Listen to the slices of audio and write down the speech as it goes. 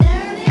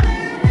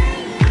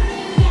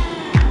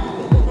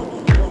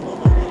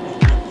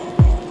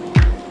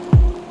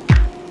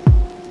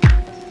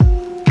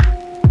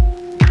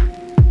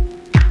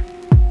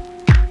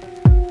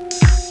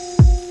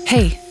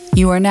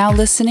You are now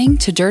listening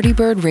to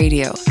Dirtybird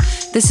Radio.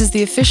 This is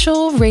the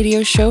official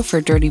radio show for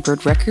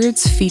Dirtybird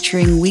Records,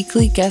 featuring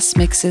weekly guest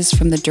mixes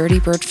from the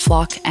Dirtybird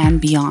flock and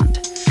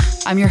beyond.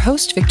 I'm your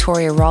host,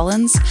 Victoria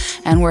Rawlins,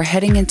 and we're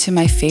heading into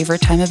my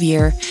favorite time of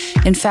year.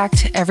 In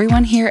fact,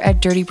 everyone here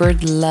at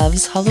Dirtybird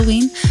loves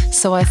Halloween,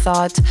 so I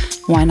thought,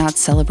 why not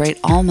celebrate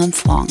all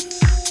month long?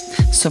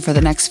 So for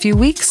the next few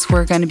weeks,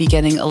 we're going to be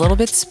getting a little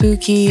bit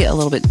spooky, a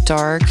little bit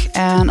dark,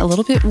 and a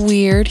little bit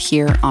weird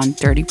here on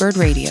Dirtybird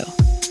Radio.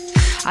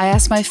 I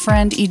asked my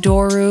friend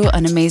Idoru,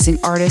 an amazing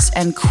artist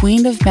and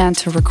queen of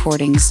Manta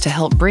Recordings, to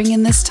help bring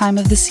in this time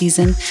of the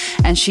season,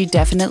 and she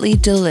definitely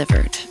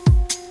delivered.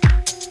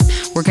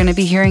 We're going to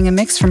be hearing a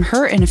mix from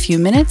her in a few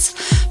minutes,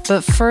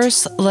 but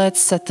first, let's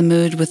set the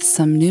mood with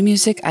some new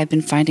music I've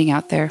been finding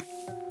out there.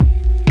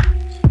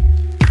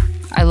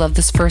 I love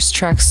this first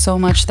track so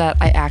much that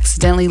I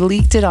accidentally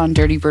leaked it on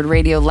Dirtybird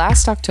Radio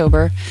last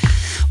October.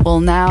 Well,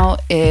 now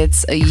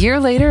it's a year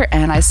later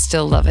and I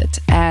still love it.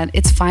 And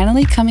it's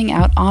finally coming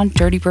out on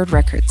Dirtybird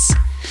Records.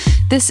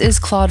 This is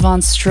Claude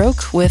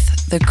VonStroke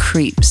with The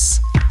Creeps.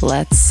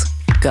 Let's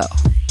go.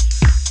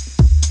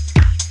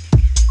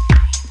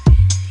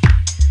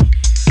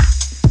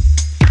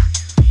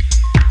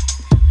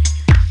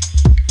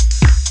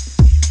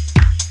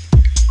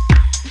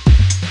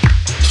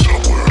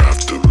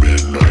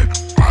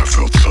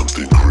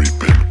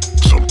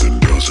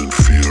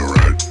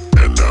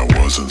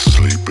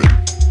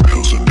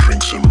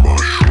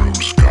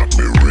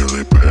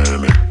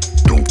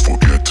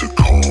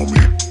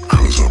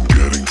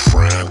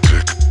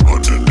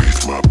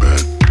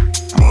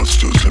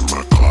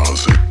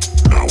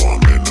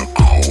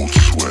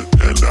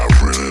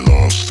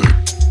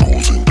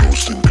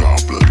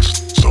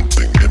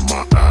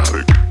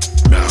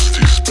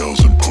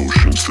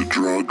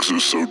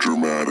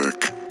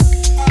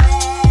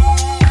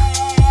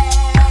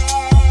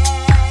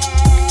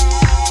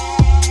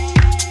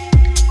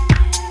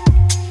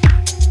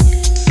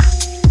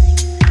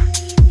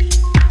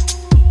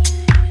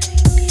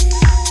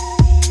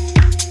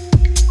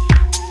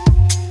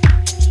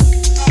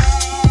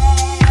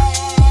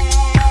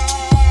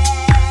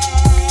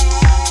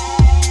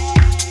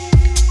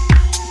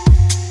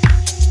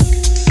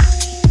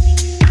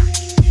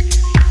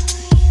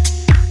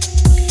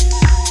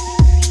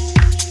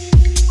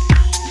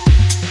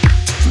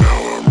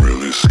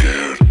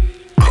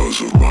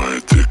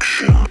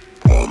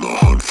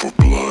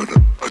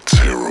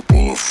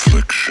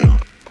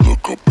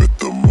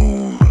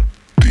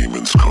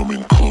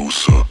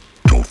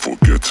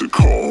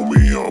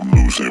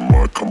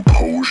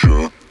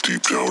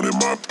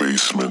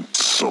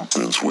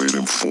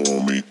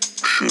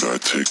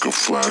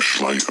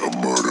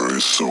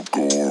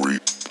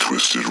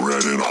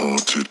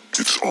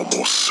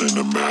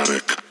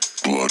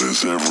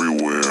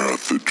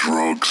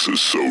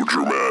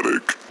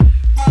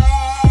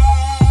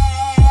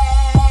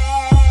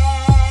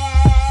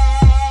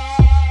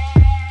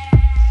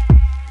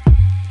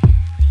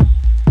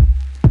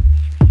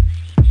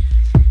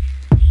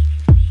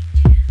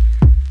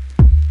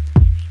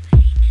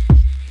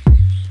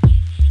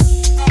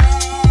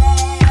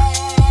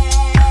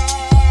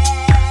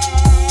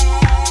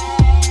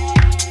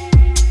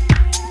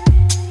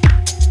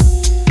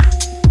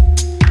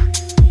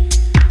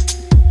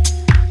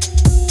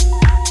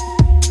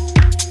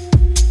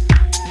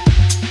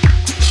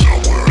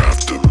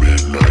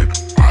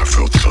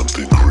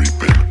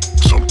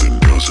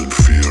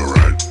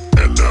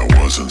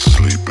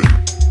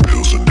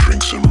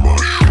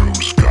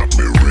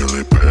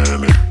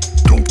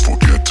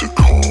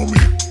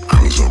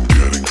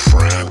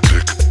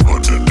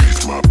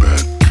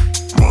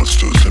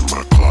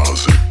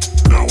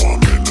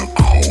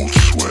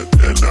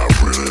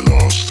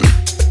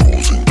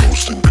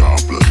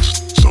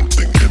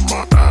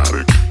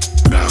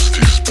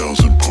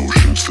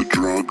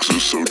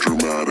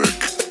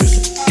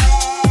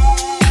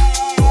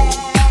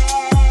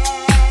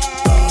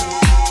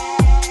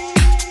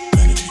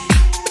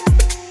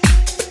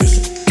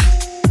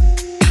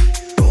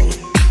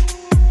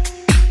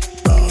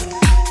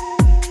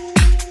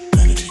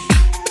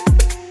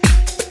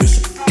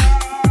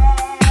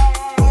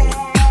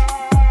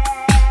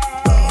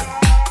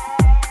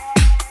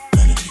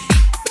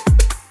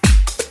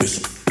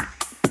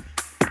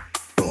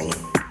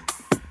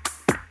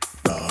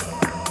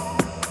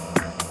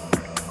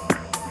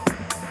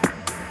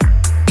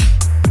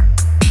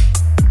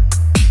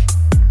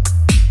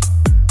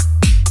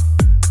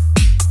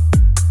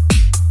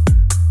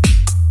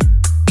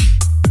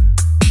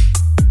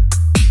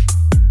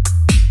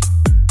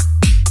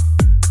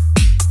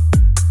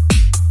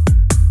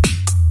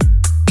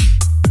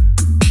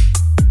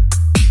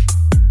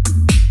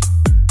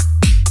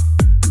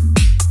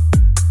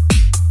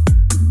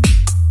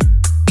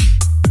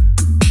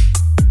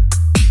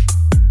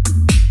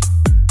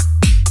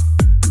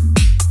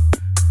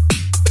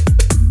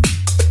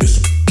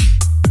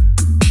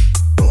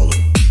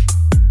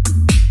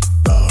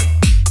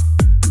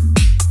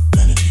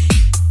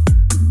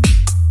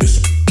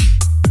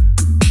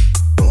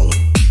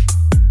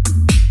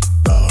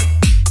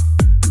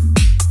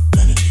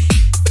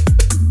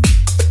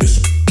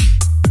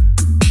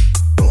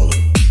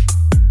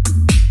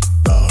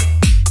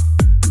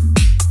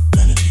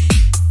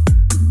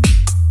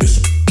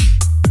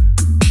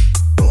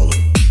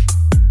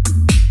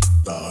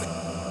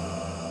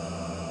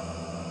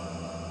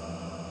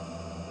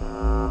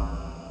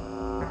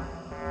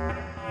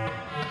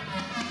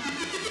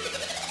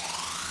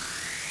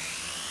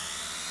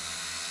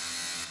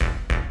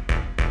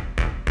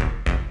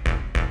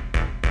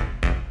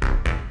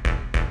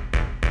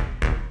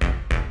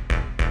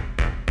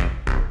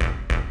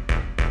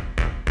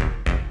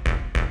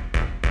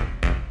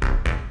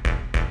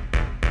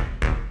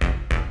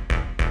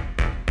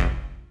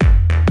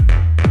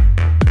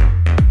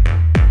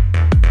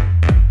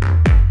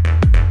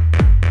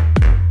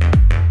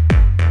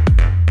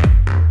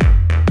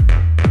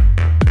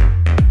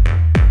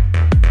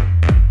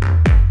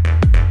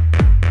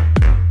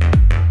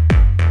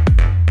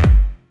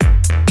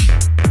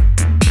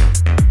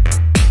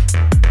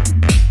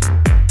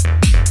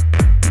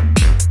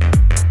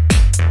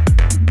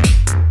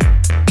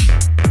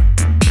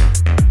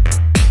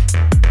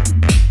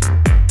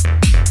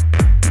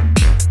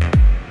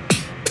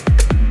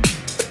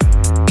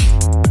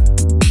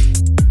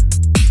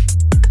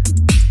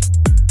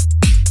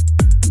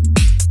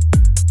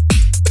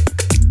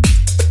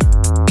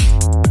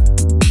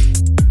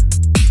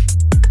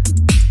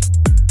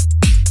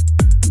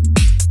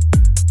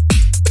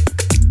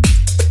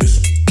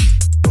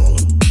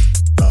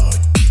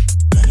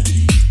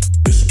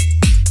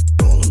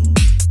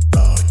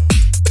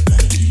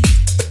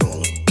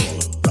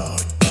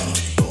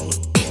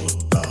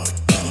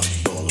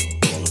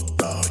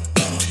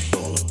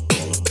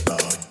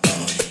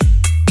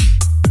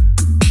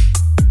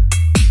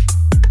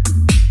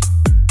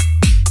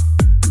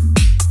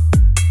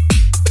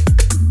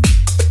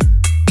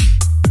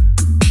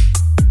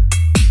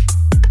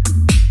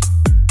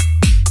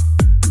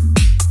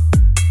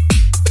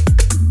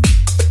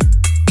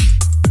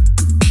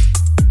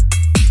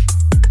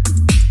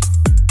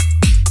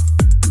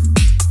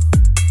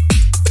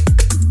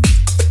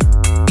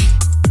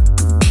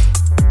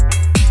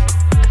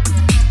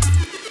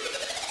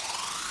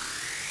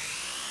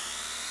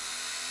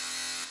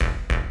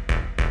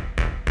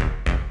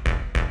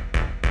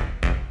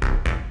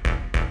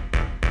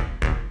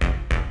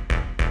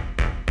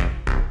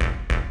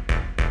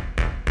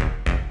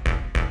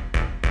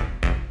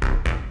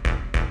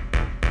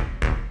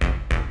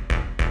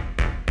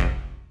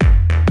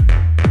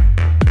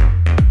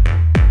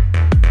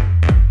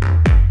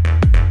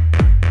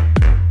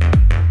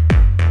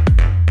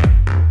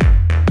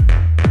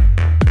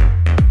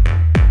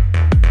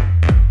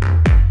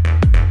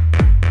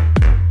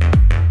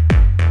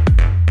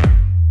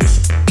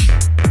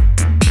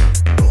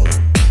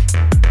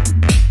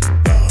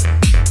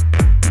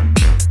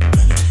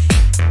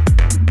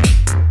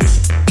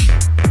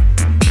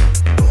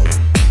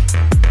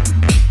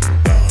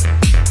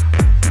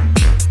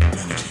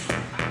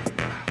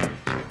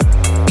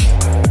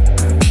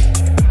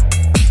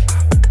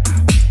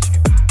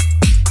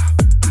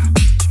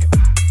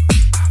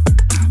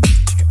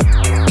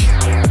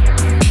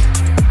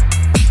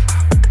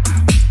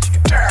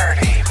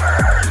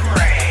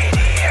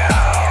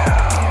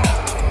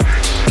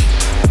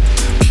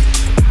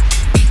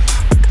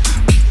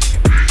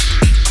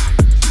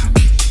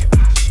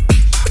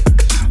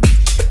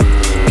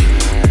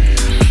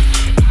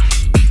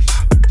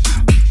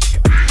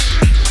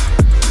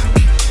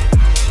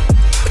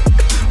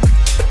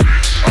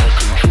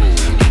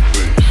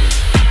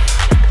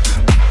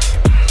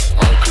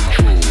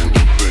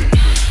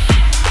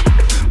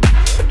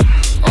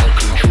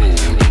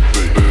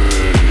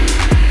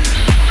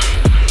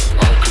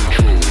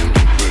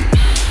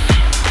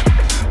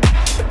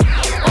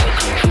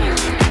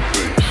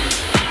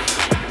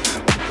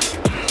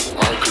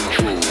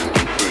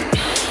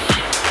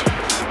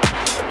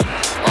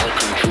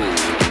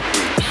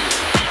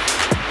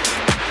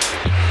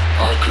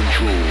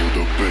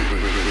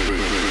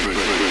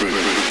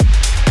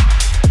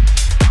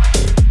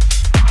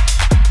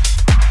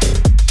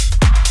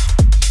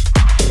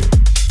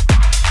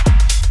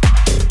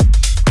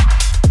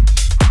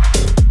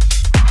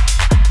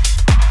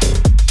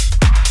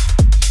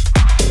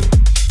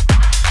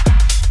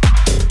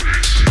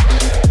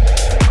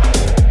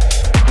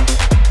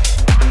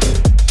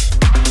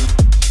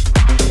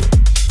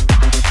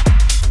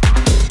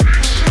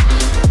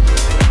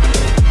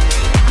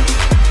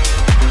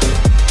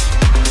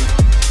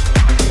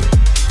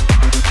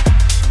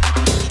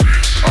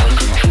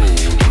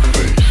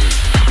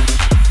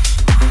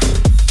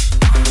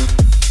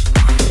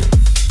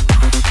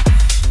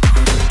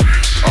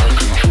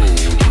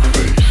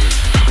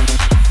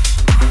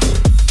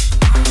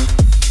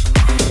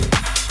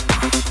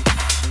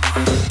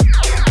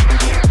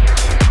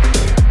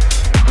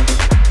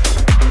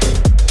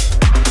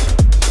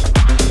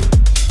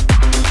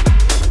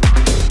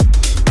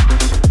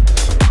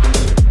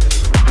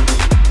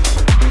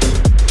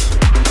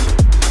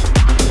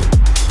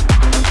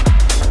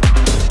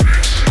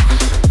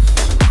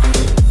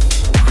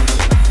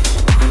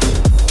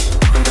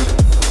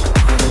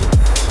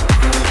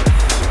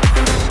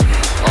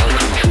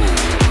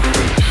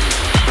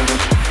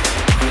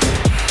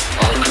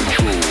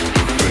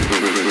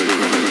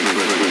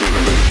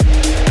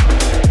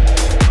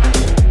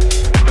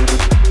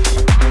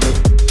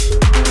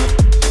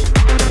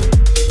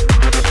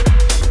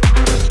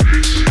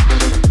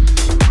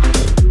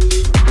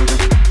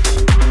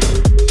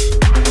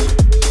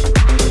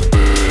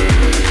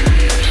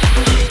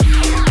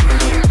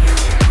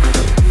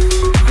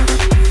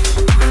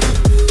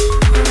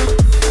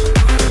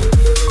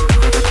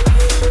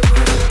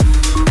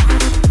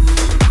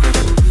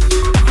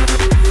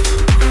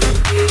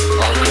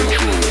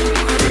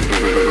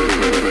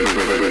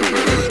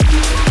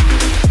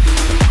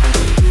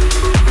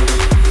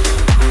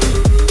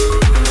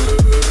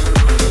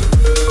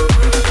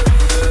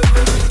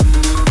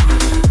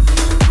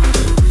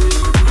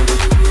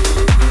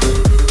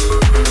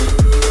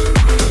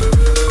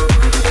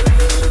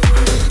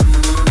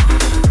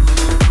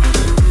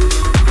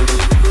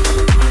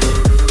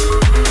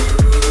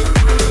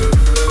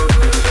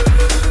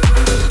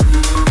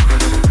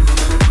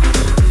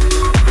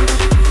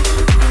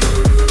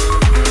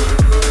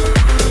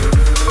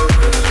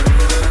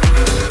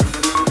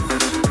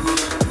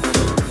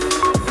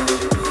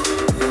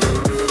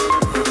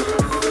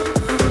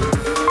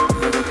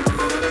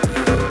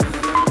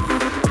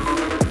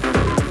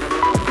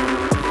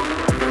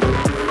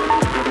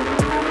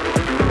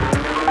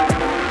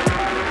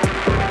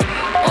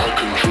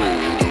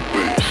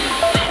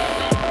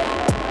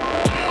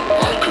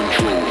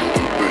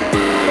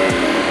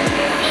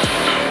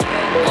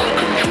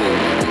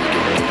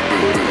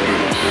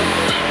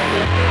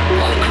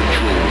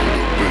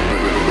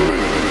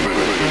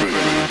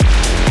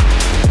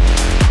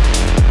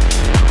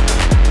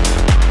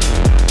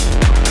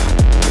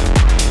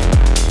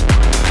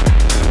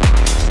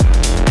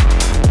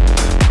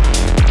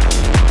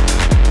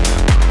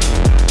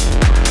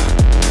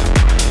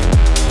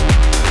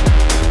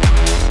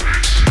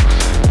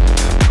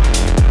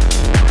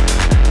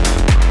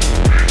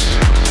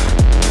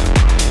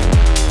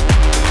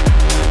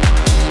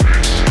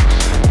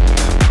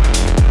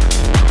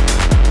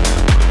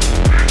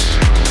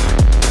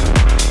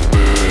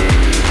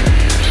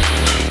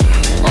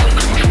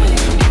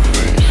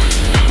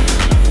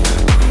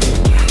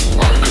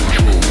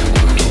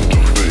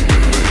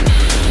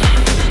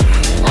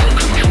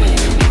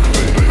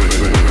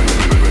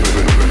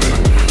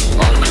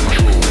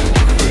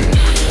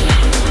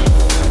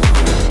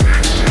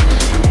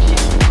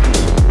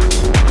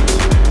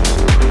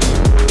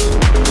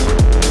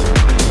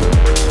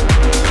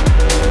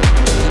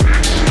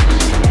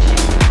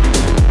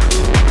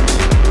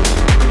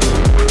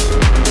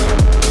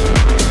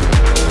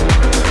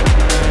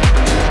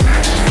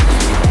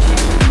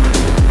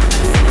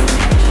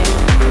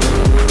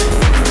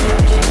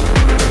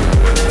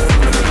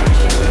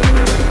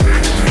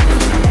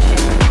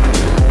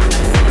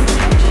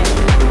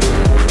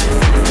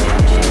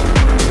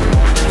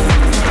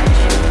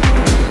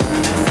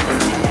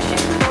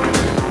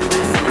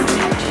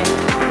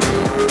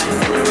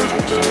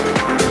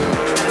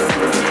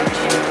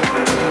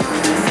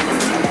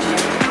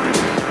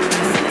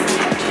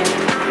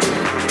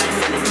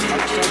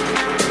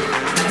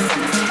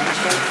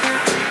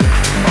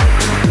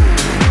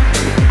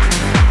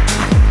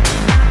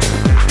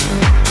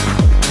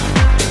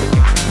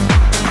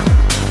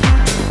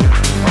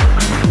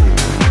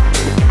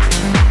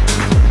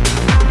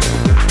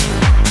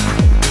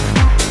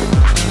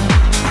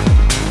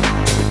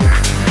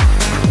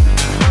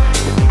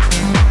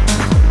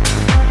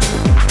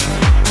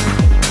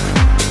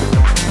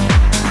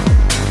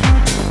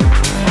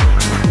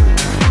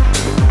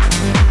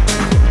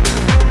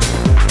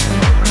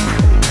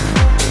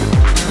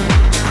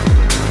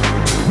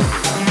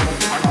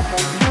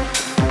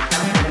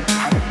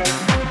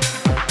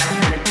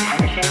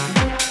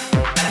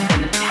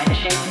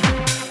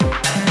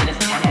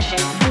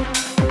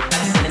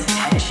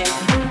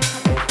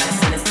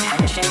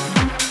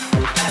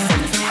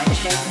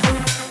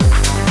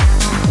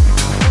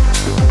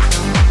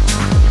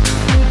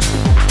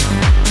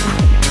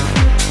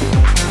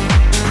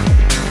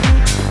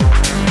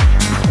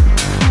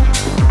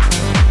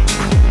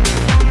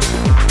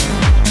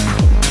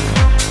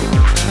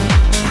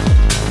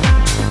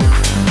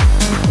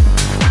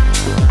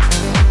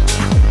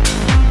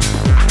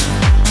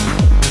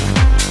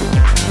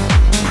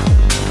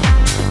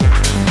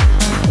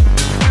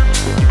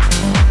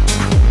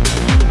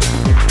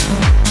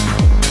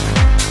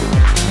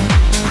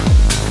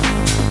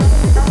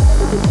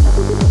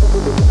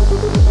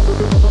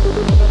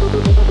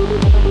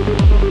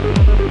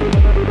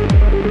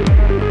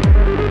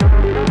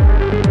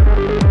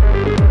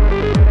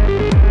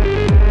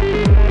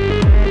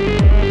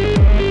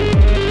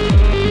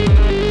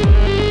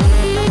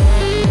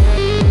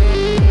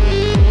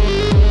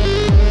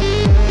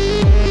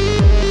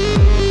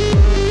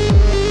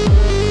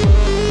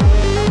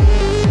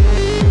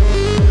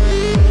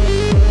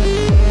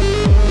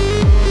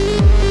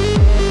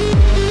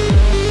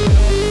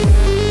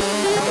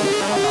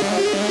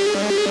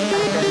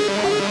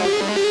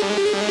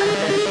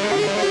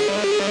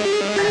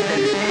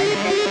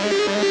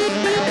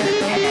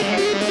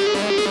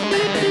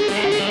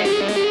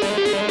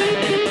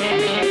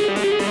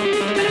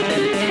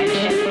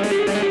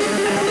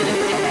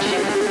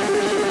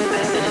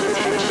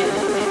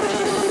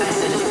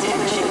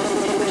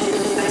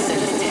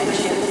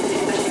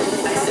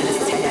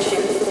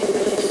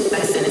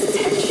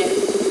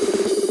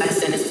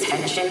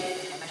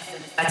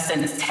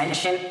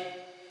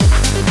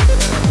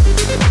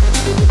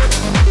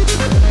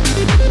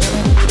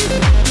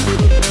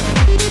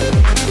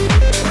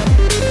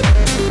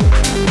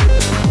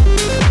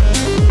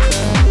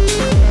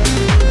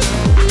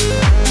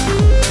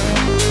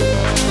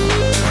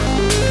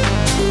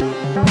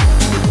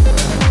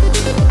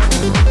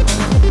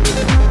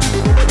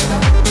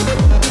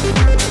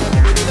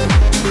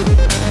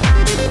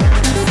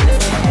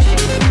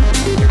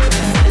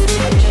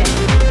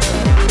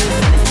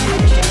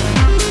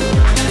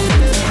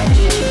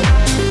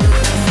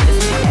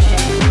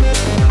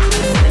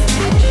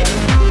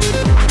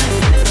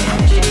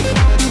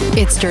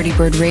 It's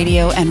Dirtybird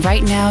Radio, and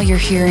right now you're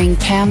hearing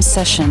Pam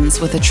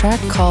Sessions with a track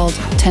called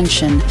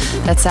Tension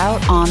that's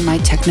out on my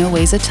Techno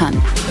Weighs A Ton.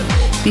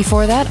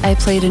 Before that, I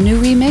played a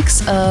new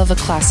remix of a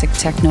classic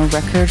techno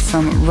record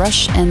from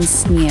Rush Eric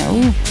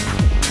Sneo.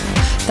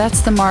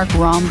 That's the Marc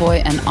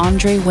Romboy and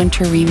André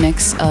Winter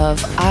remix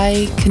of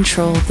I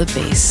Control the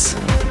Bass.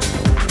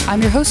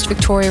 I'm your host,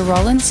 Victoria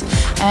Rawlins,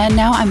 and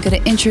now I'm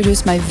going to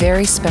introduce my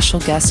very special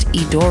guest,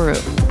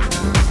 Idoru.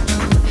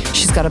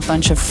 She's got a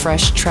bunch of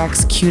fresh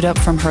tracks queued up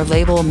from her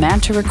label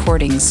Manta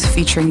Recordings,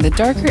 featuring the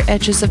darker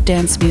edges of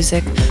dance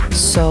music.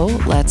 So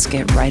let's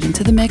get right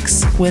into the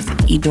mix with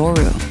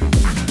Idoru.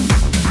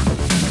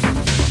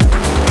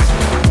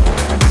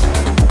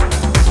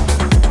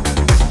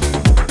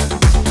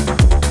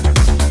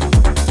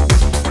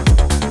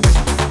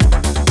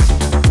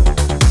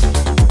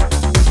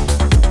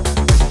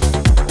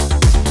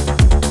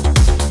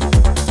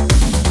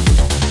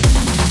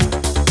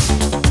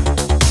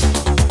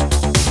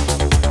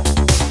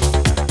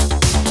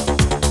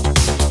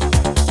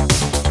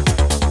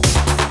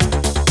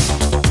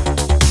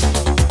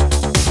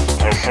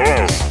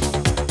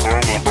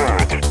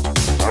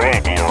 Dirtybird Radio.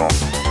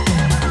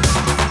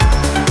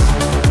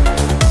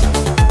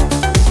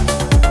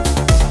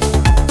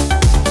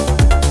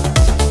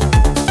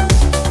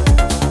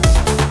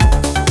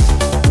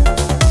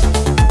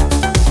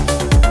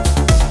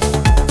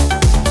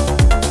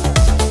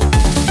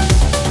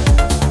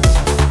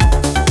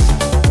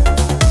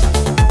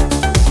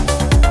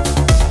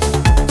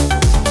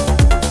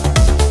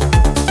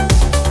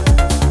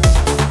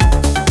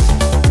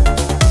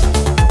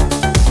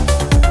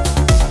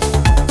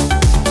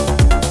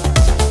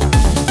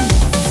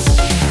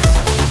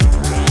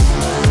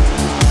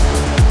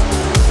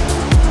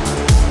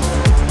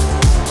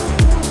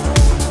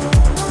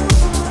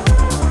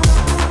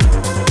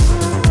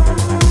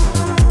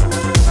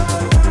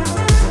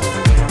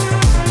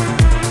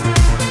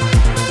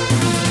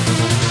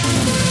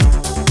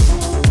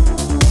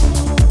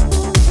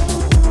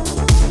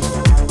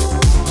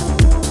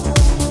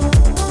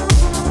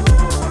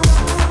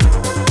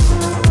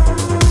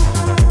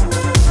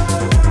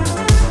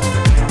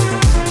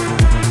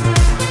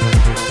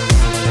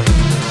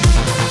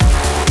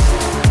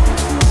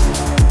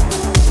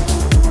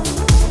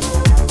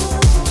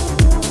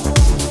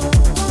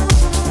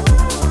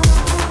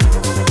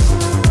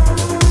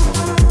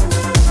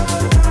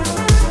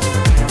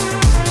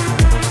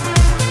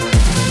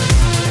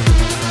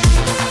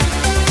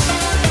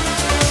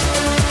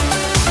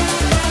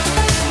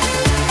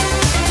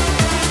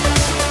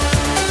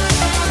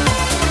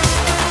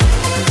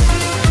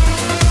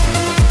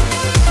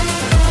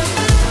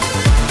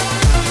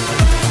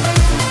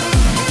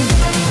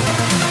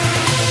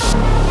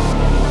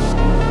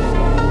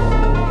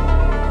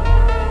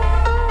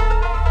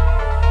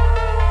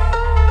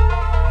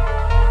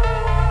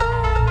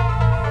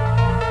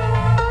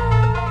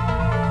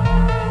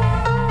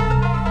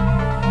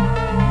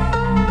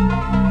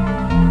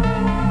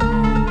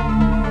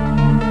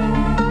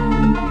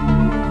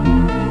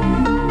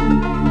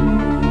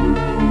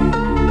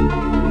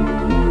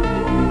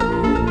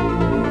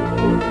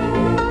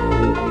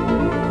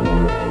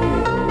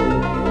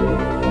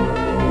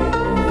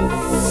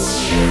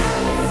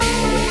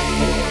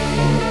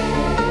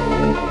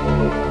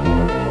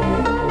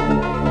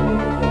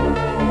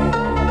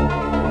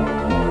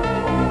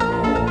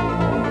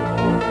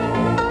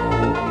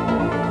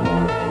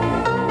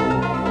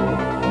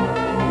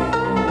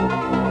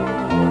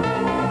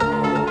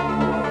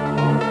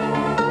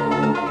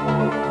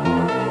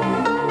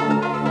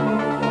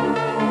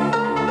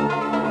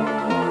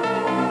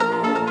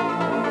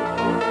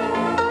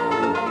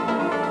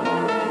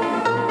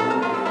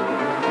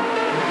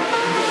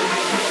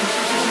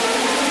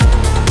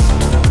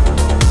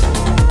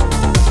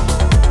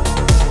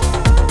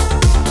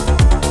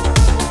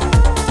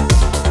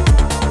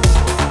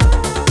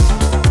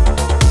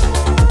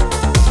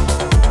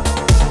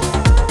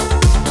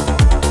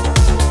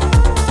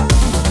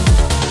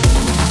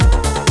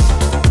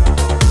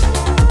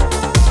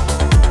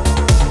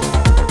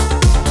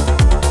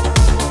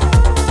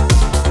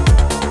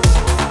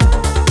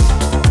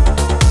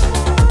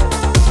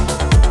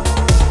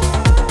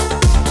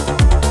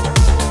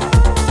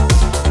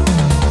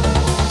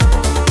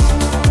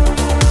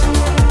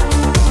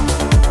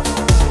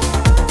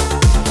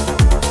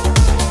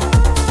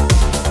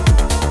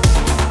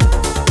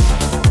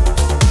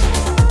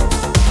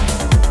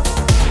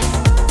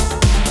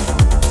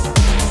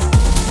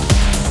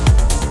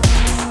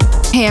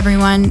 Hey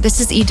everyone, this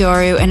is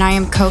Idoru and I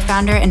am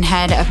co-founder and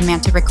head of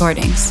Manta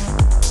Recordings.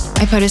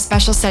 I put a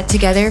special set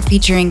together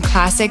featuring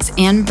classics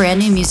and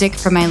brand new music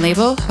from my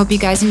label. Hope you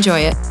guys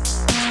enjoy it.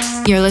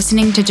 You're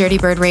listening to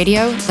Dirtybird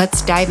Radio.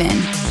 Let's dive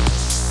in.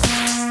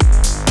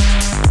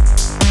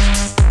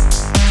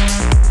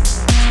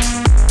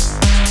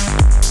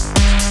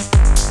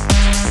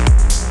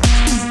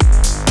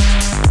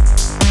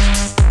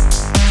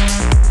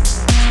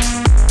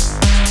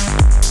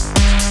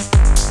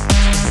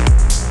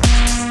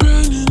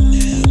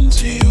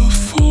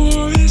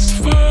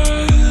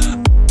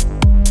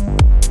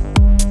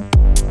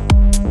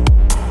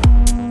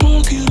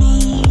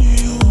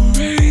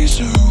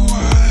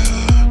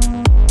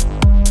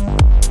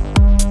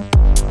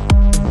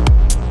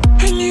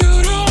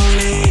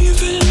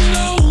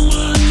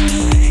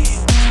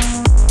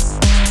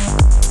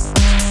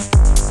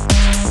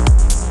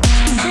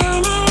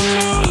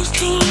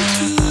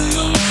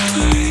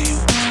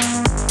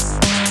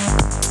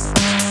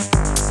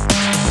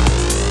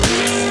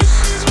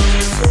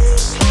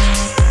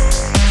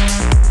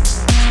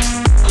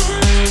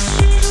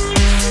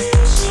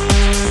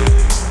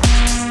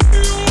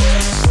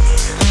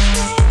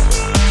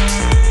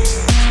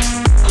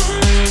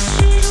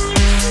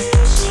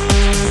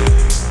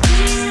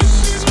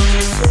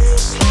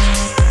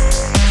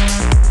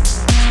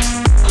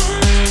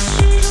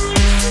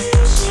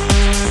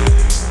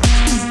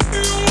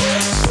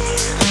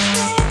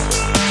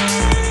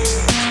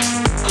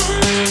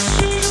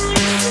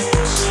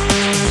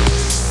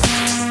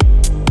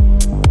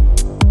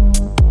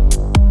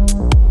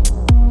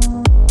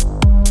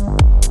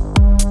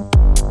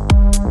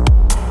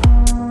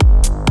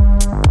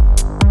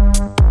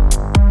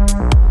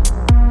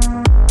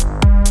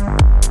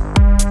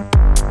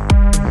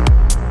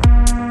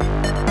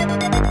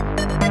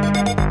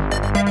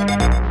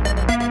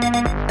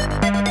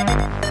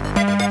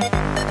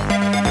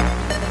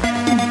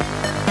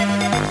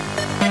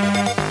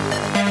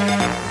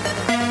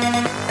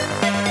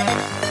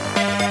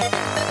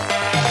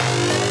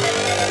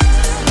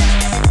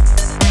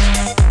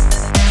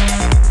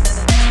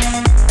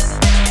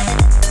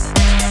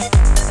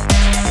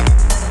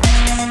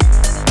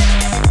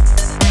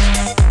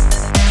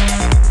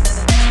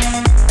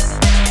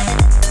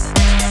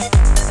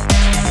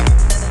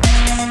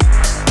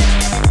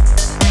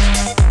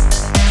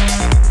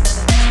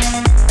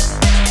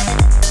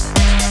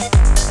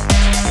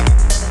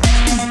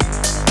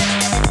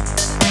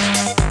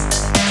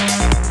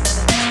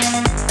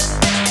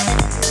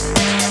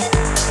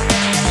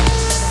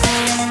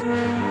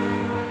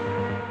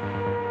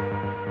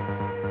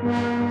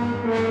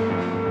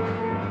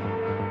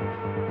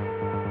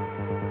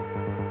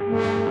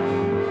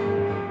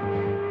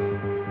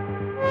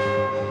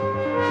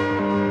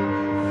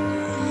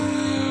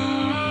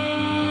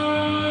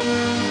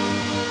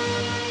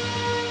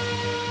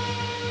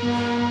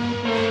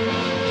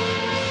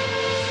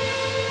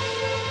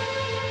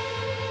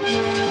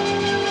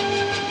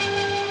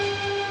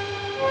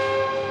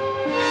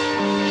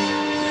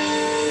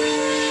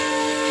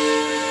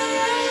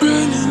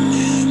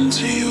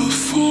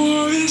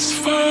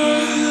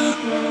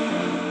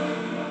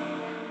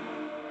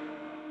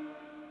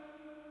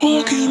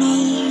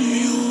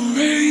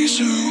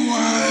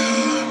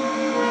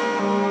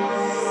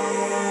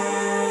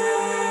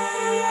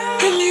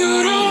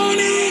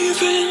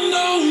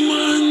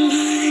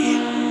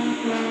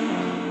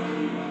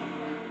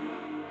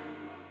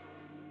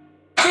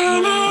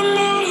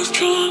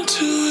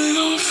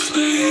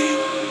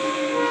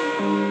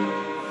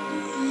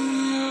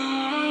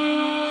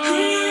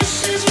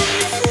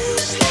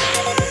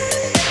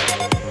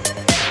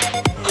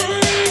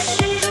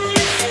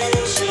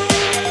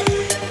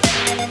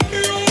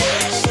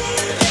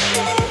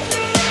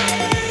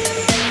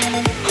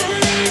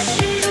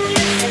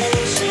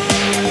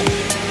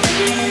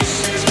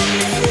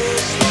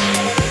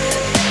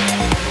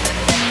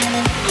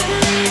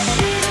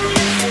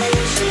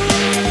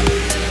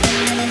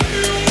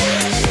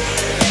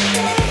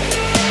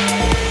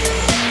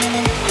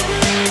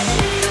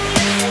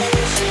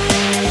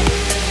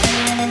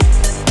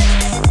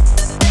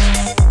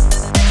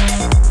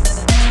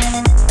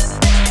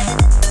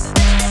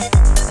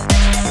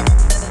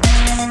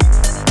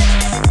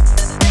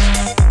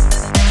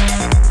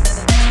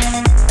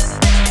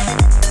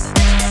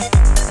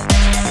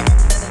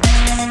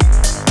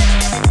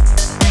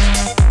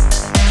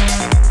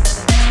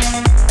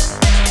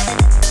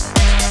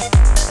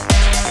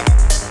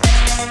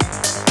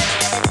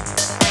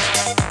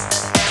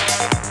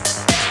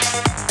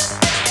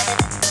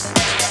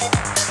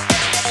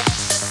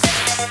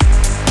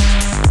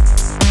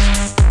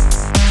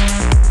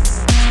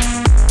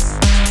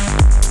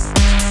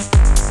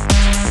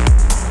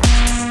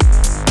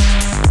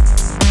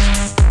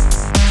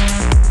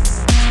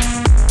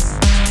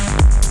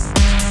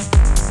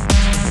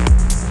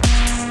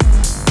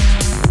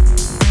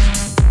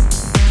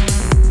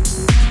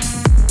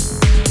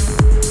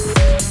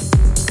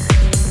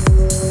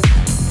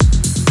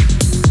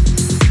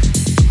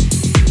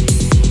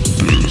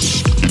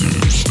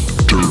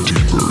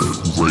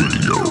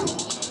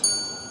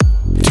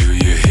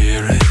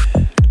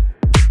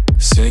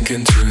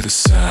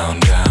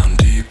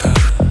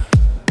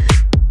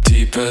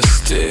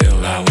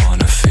 still, I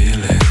wanna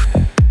feel it.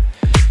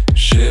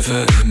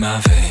 Shiver in my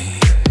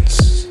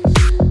veins.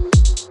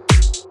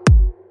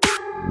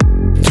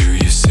 Do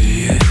you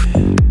see it?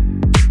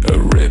 A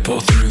ripple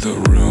through the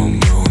room,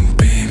 moon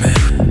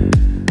beaming.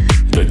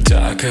 But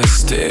darker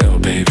still,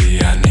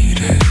 baby, I need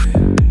it.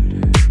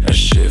 A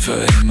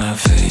shiver in my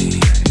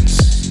veins.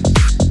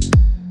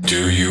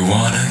 Do you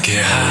wanna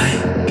get high?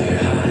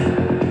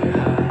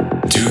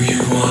 Do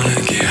you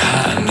wanna get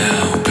high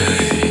now,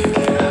 babe?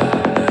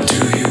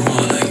 Do you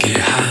wanna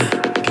get high?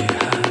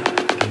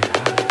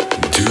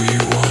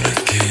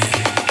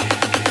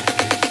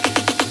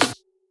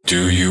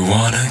 Do you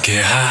wanna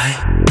get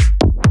high?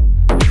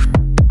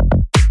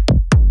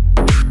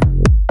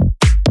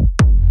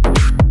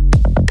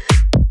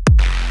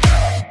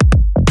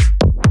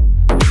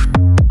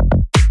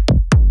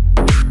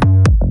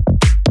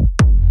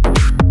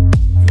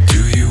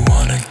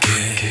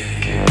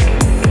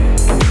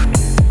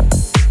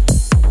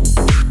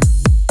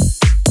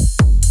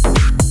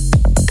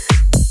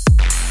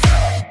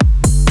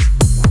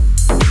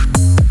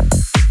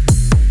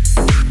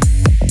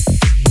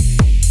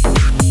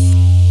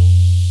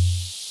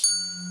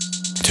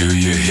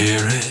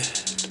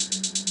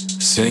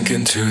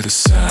 Into the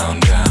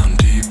sound down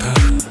deeper,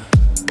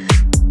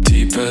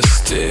 deeper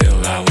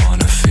still, I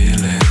wanna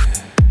feel it.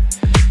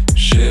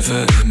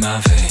 Shiver in my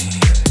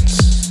veins.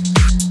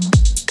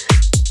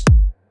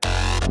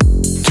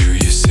 Do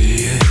you see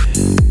it?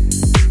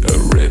 A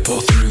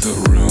ripple through the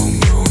room,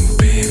 moon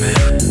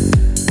beaming.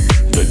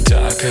 But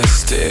darker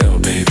still,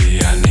 baby,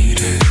 I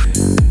need it.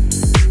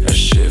 A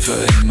shiver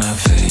in my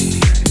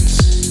veins.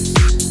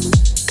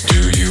 Do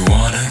you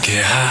wanna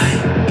get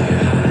high?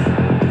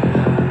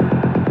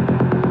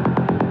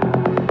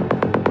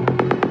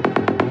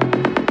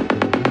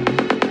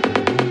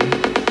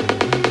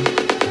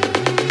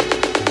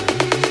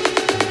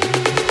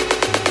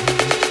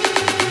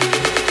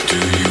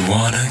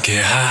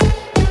 Get high.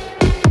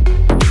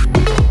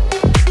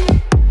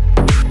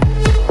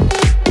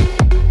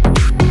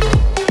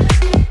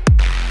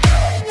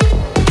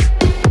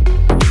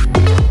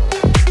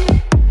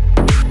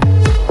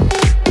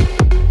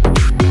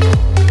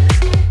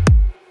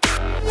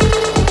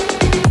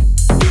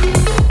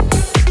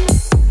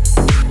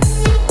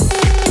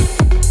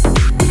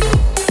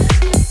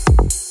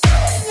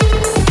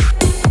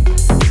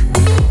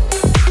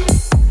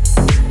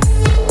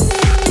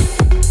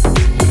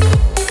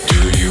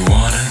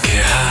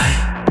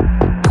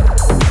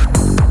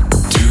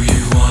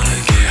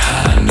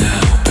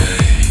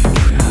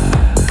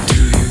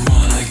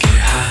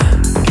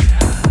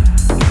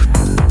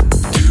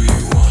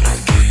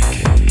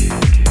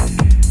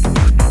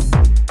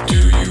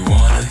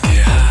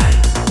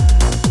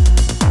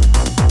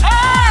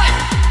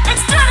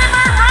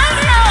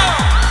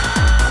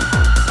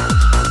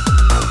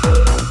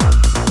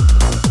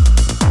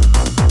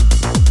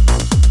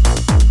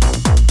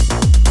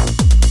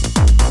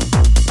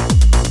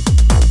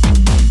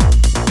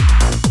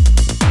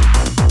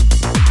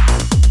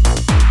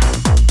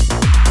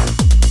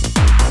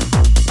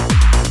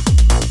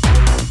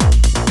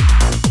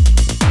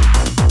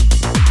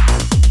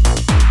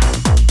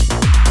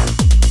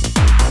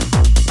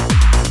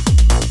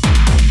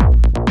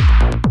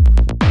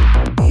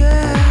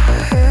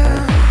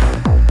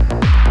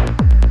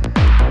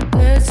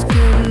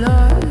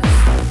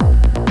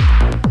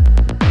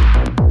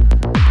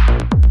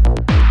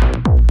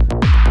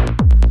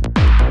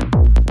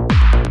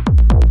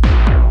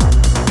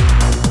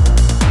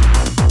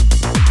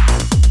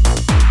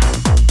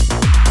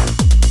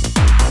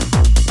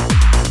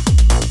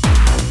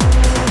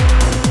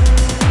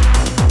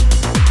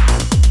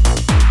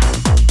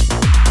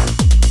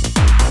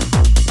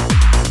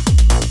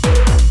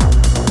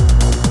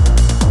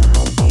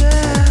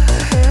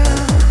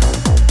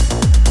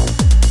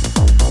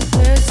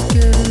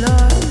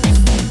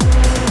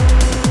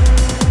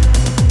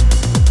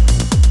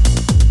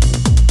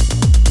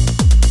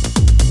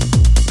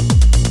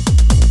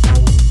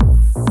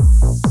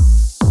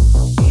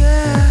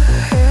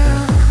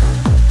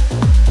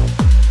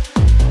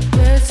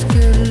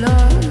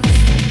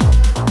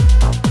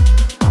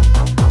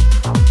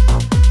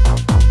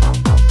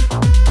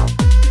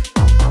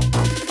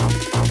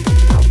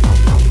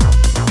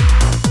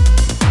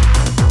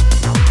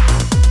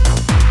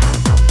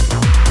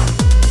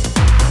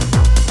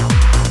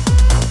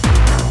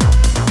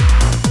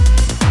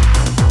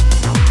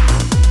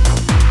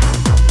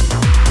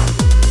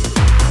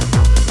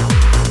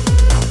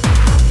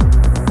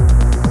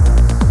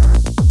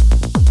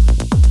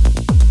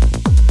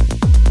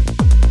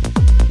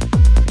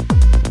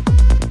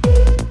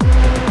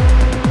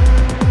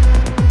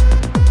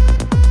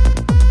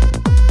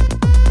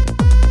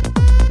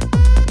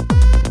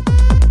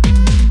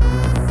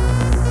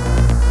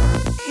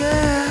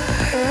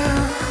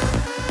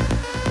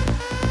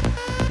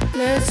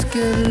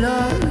 get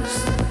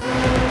lost.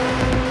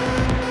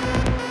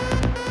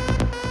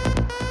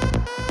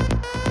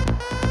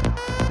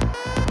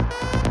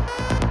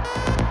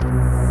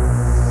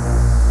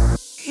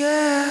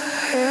 Yeah,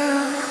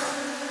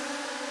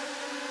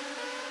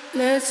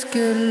 let's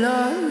get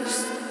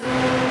lost.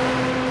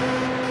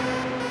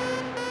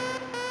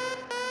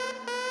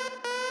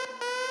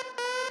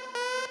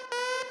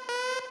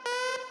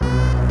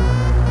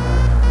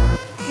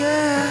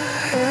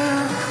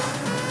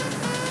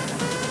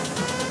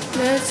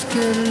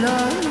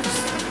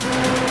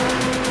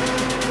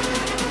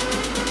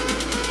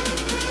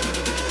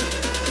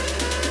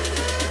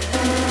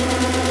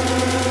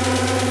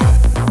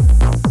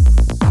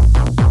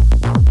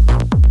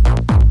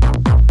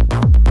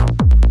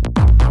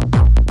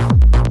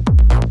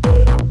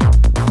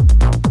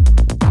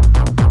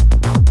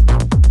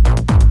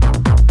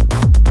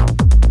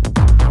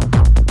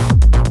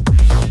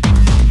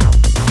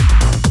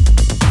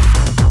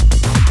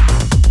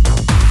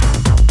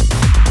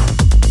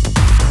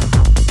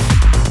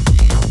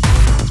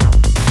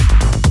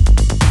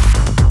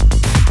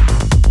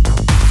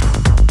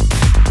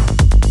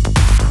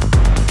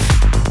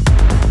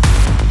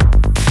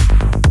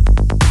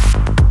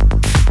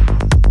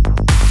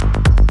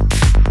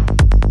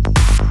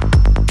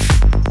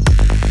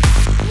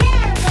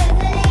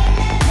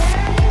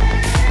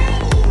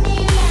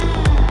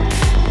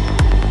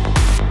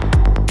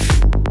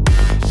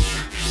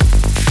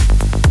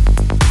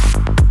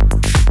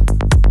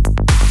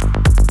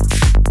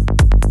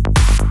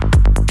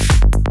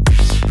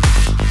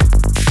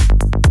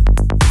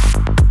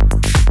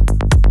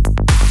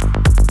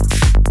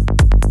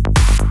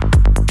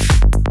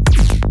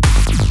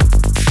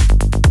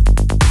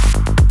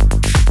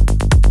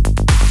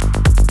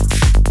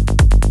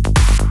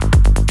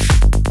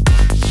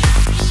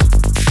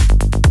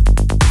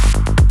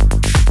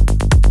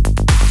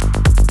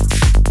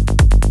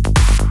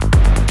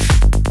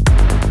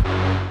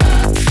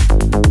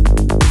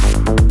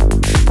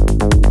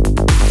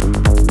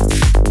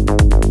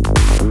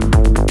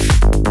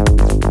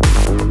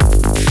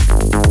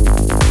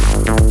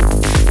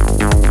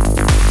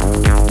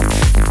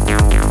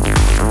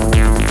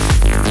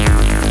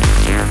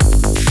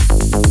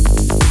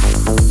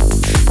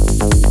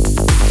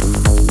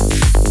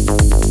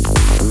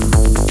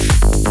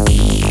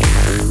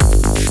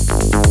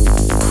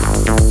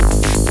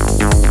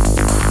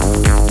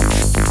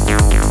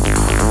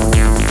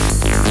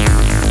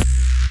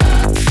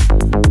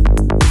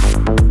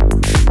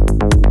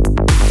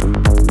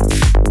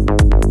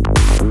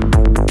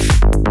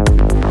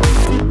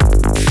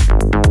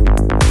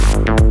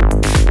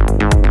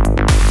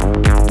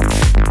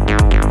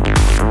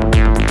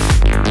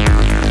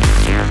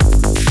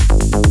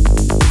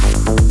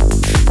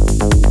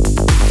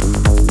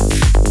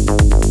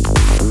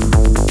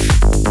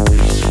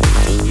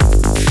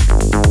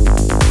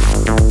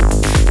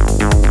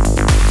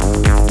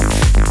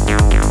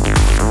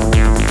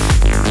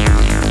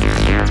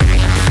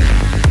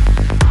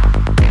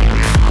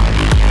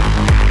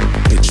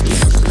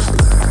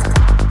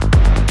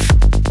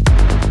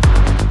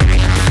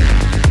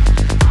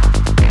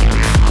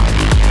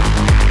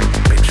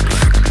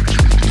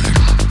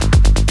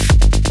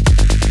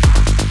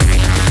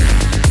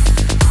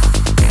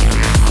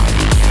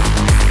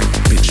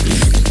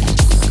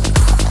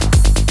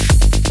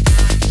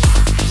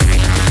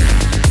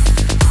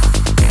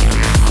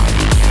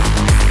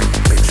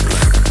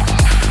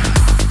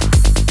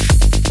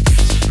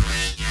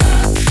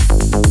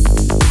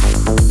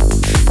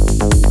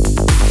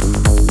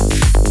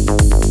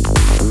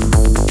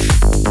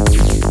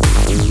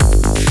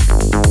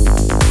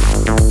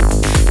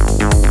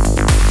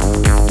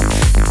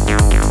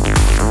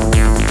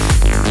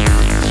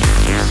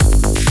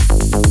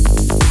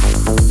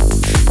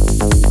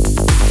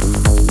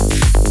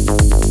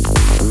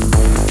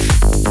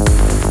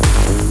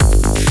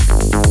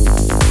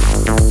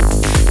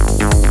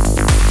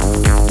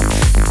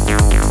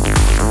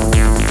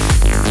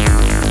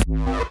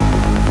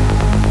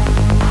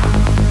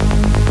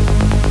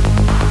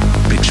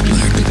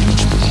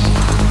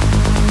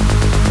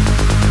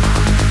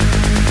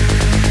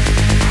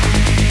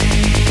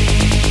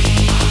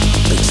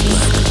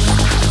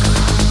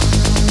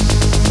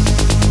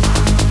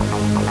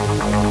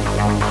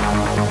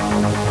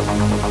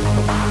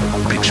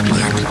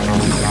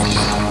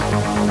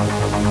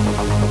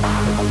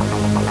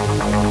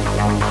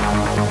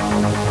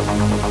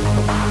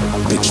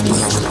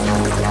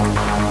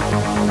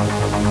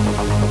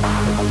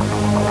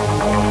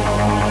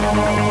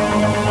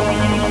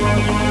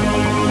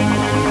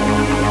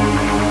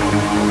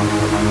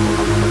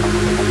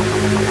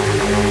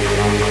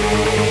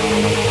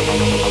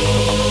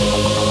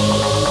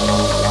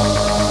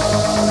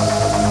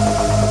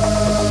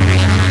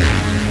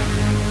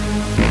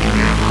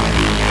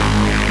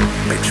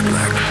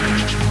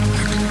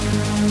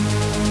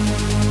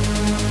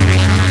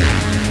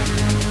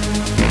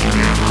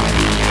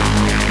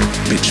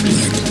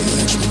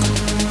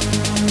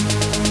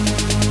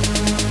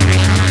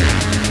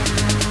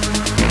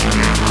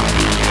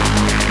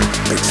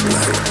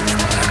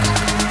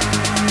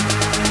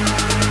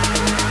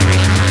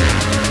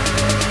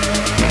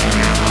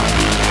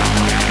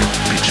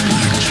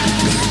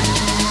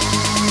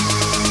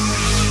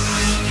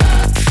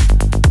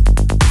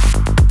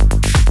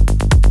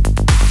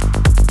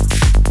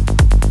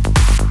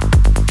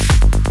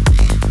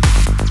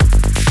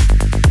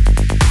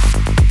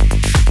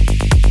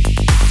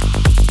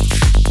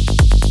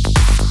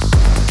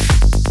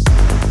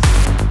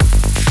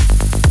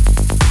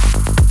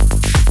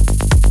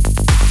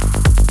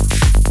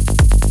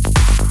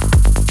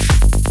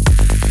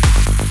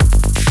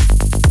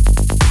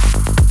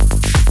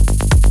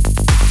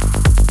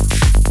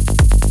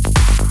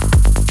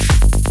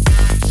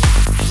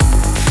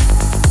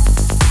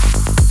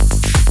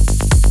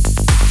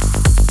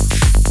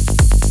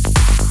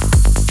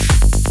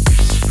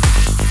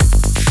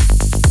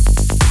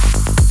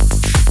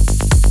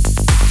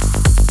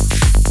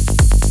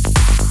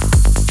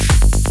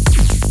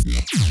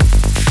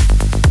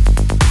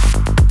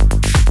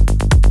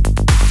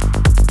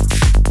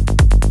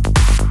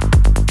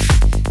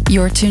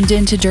 You're tuned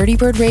in to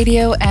Dirtybird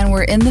Radio, and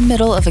we're in the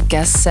middle of a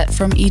guest set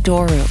from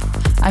Idoru.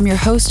 I'm your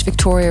host,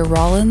 Victoria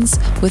Rawlins,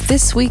 with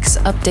this week's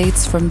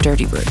updates from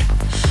Dirtybird.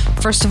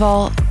 First of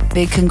all,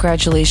 big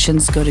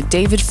congratulations go to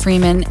David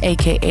Freeman,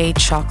 aka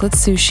Chocolate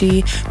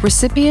Sushi,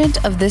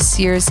 recipient of this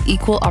year's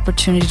Equal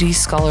Opportunity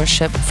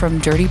Scholarship from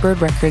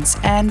Dirtybird Records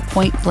and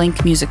Point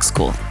Blank Music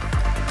School.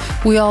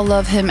 We all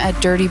love him at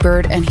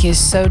Dirtybird, and he is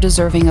so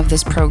deserving of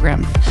this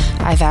program.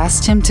 I've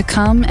asked him to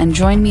come and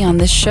join me on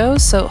this show,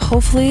 so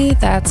hopefully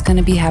that's going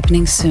to be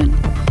happening soon.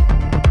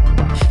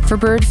 For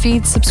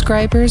Birdfeed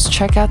subscribers,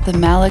 check out the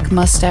Malik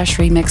Mustache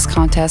Remix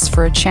contest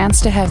for a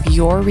chance to have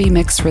your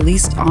remix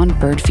released on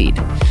Birdfeed.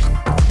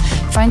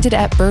 Find it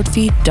at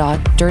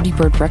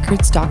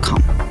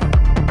birdfeed.dirtybirdrecords.com.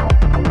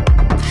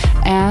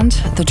 And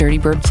the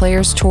Dirtybird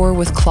Players Tour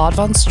with Claude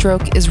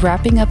VonStroke is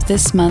wrapping up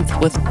this month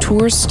with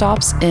tour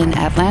stops in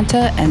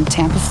Atlanta and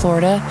Tampa,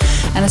 Florida,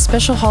 and a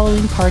special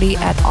Halloween party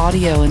at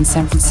Audio in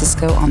San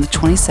Francisco on the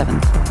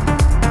 27th.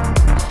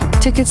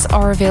 Tickets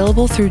are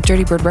available through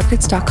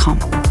dirtybirdrecords.com.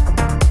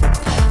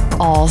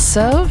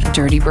 Also,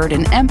 Dirtybird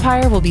and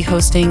Empire will be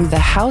hosting the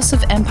House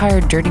of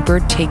Empire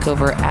Dirtybird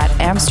Takeover at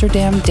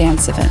Amsterdam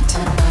Dance Event.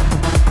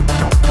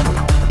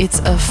 It's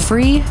a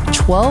free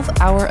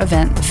 12-hour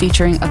event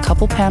featuring a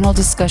couple panel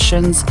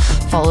discussions,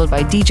 followed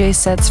by DJ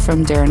sets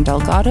from Darren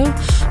Delgado,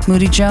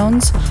 Moody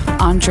Jones,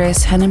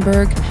 Andreas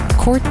Hennenberg,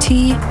 Court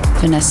T,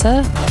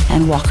 Vanessa,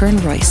 and Walker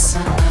and Royce.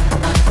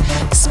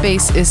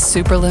 Space is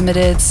super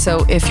limited,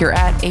 so if you're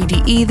at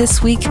ADE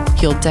this week,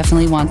 you'll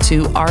definitely want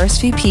to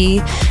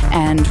RSVP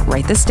and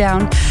write this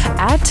down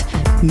at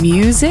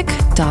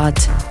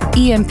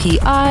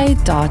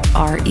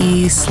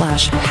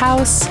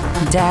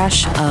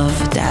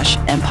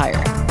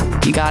music.empi.re/house-of-empire.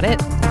 You got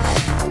it?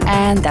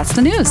 And that's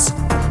the news.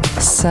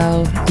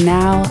 So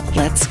now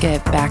let's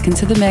get back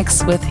into the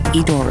mix with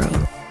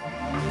Idoru.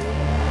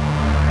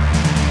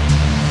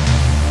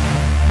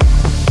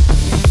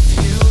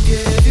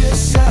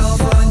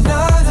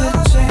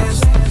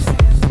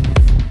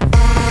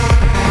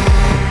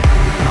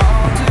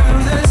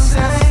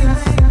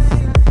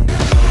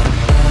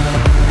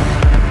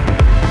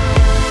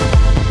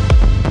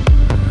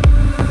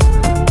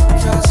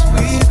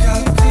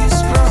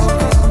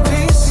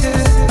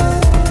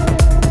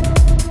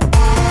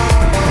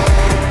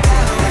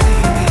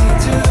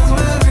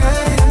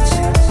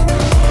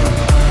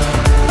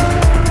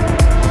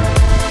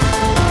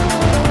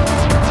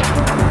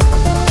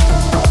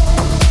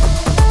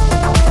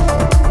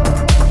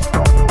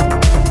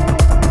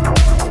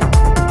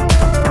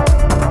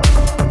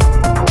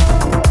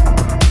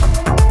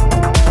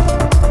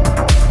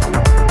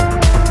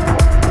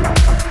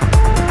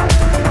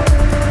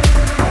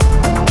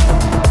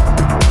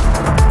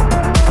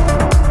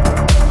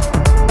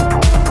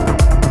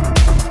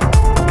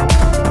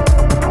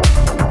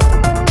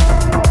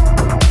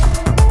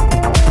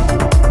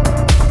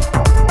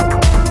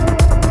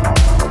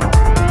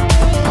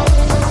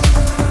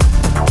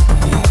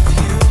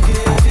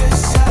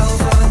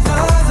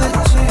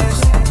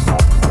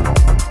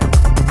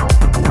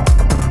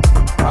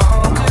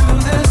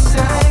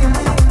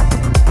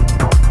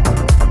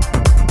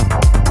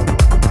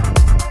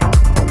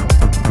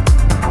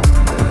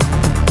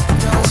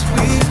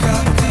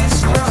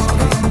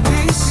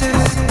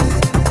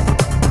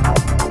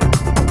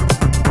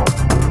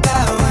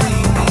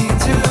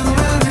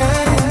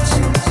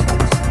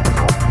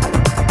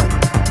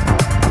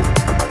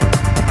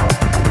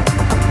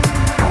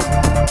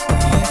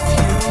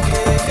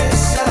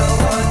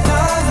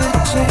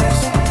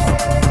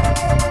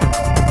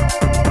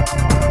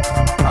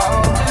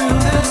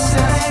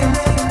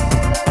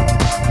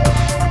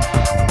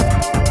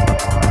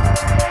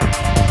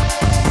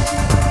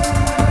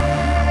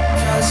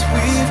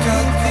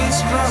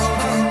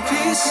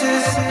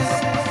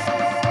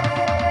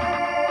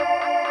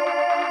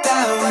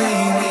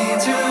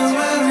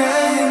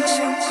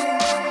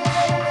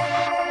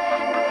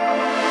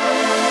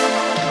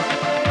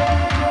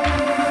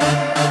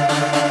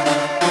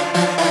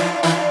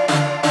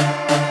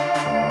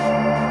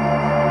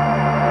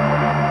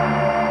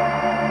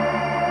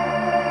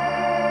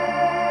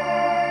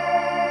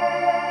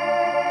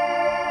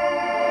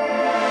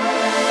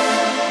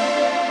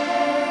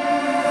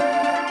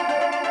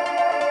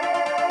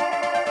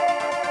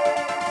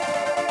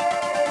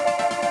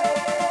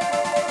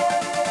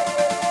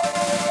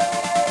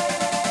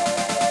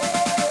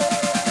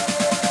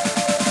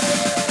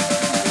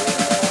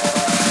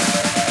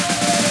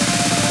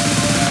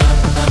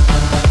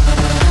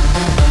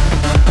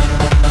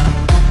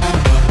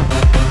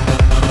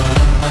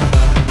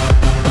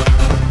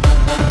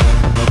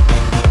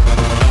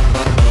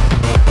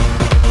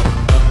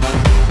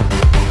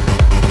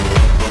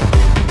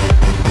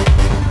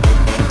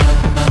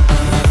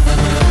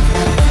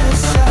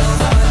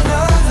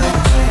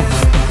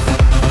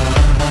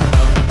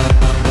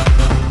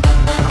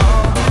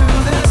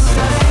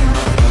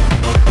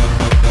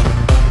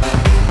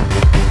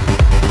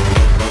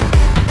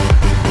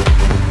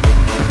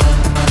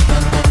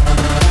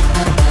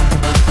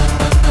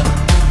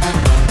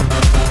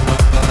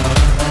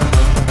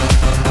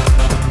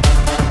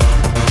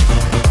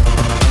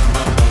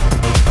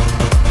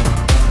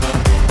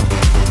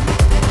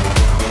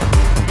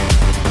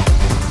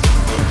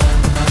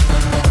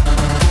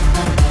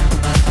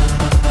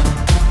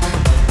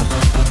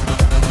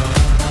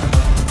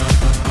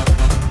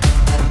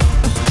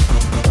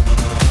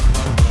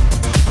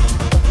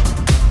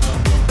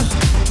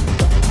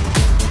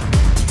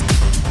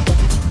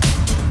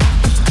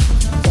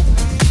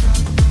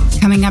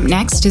 Coming up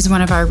next is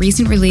one of our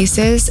recent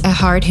releases, a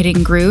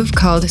hard-hitting groove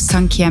called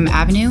 5e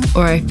Avenue,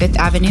 or 5th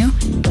Avenue,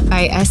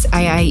 by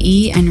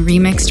SIIE and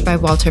remixed by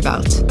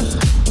Waltervelt.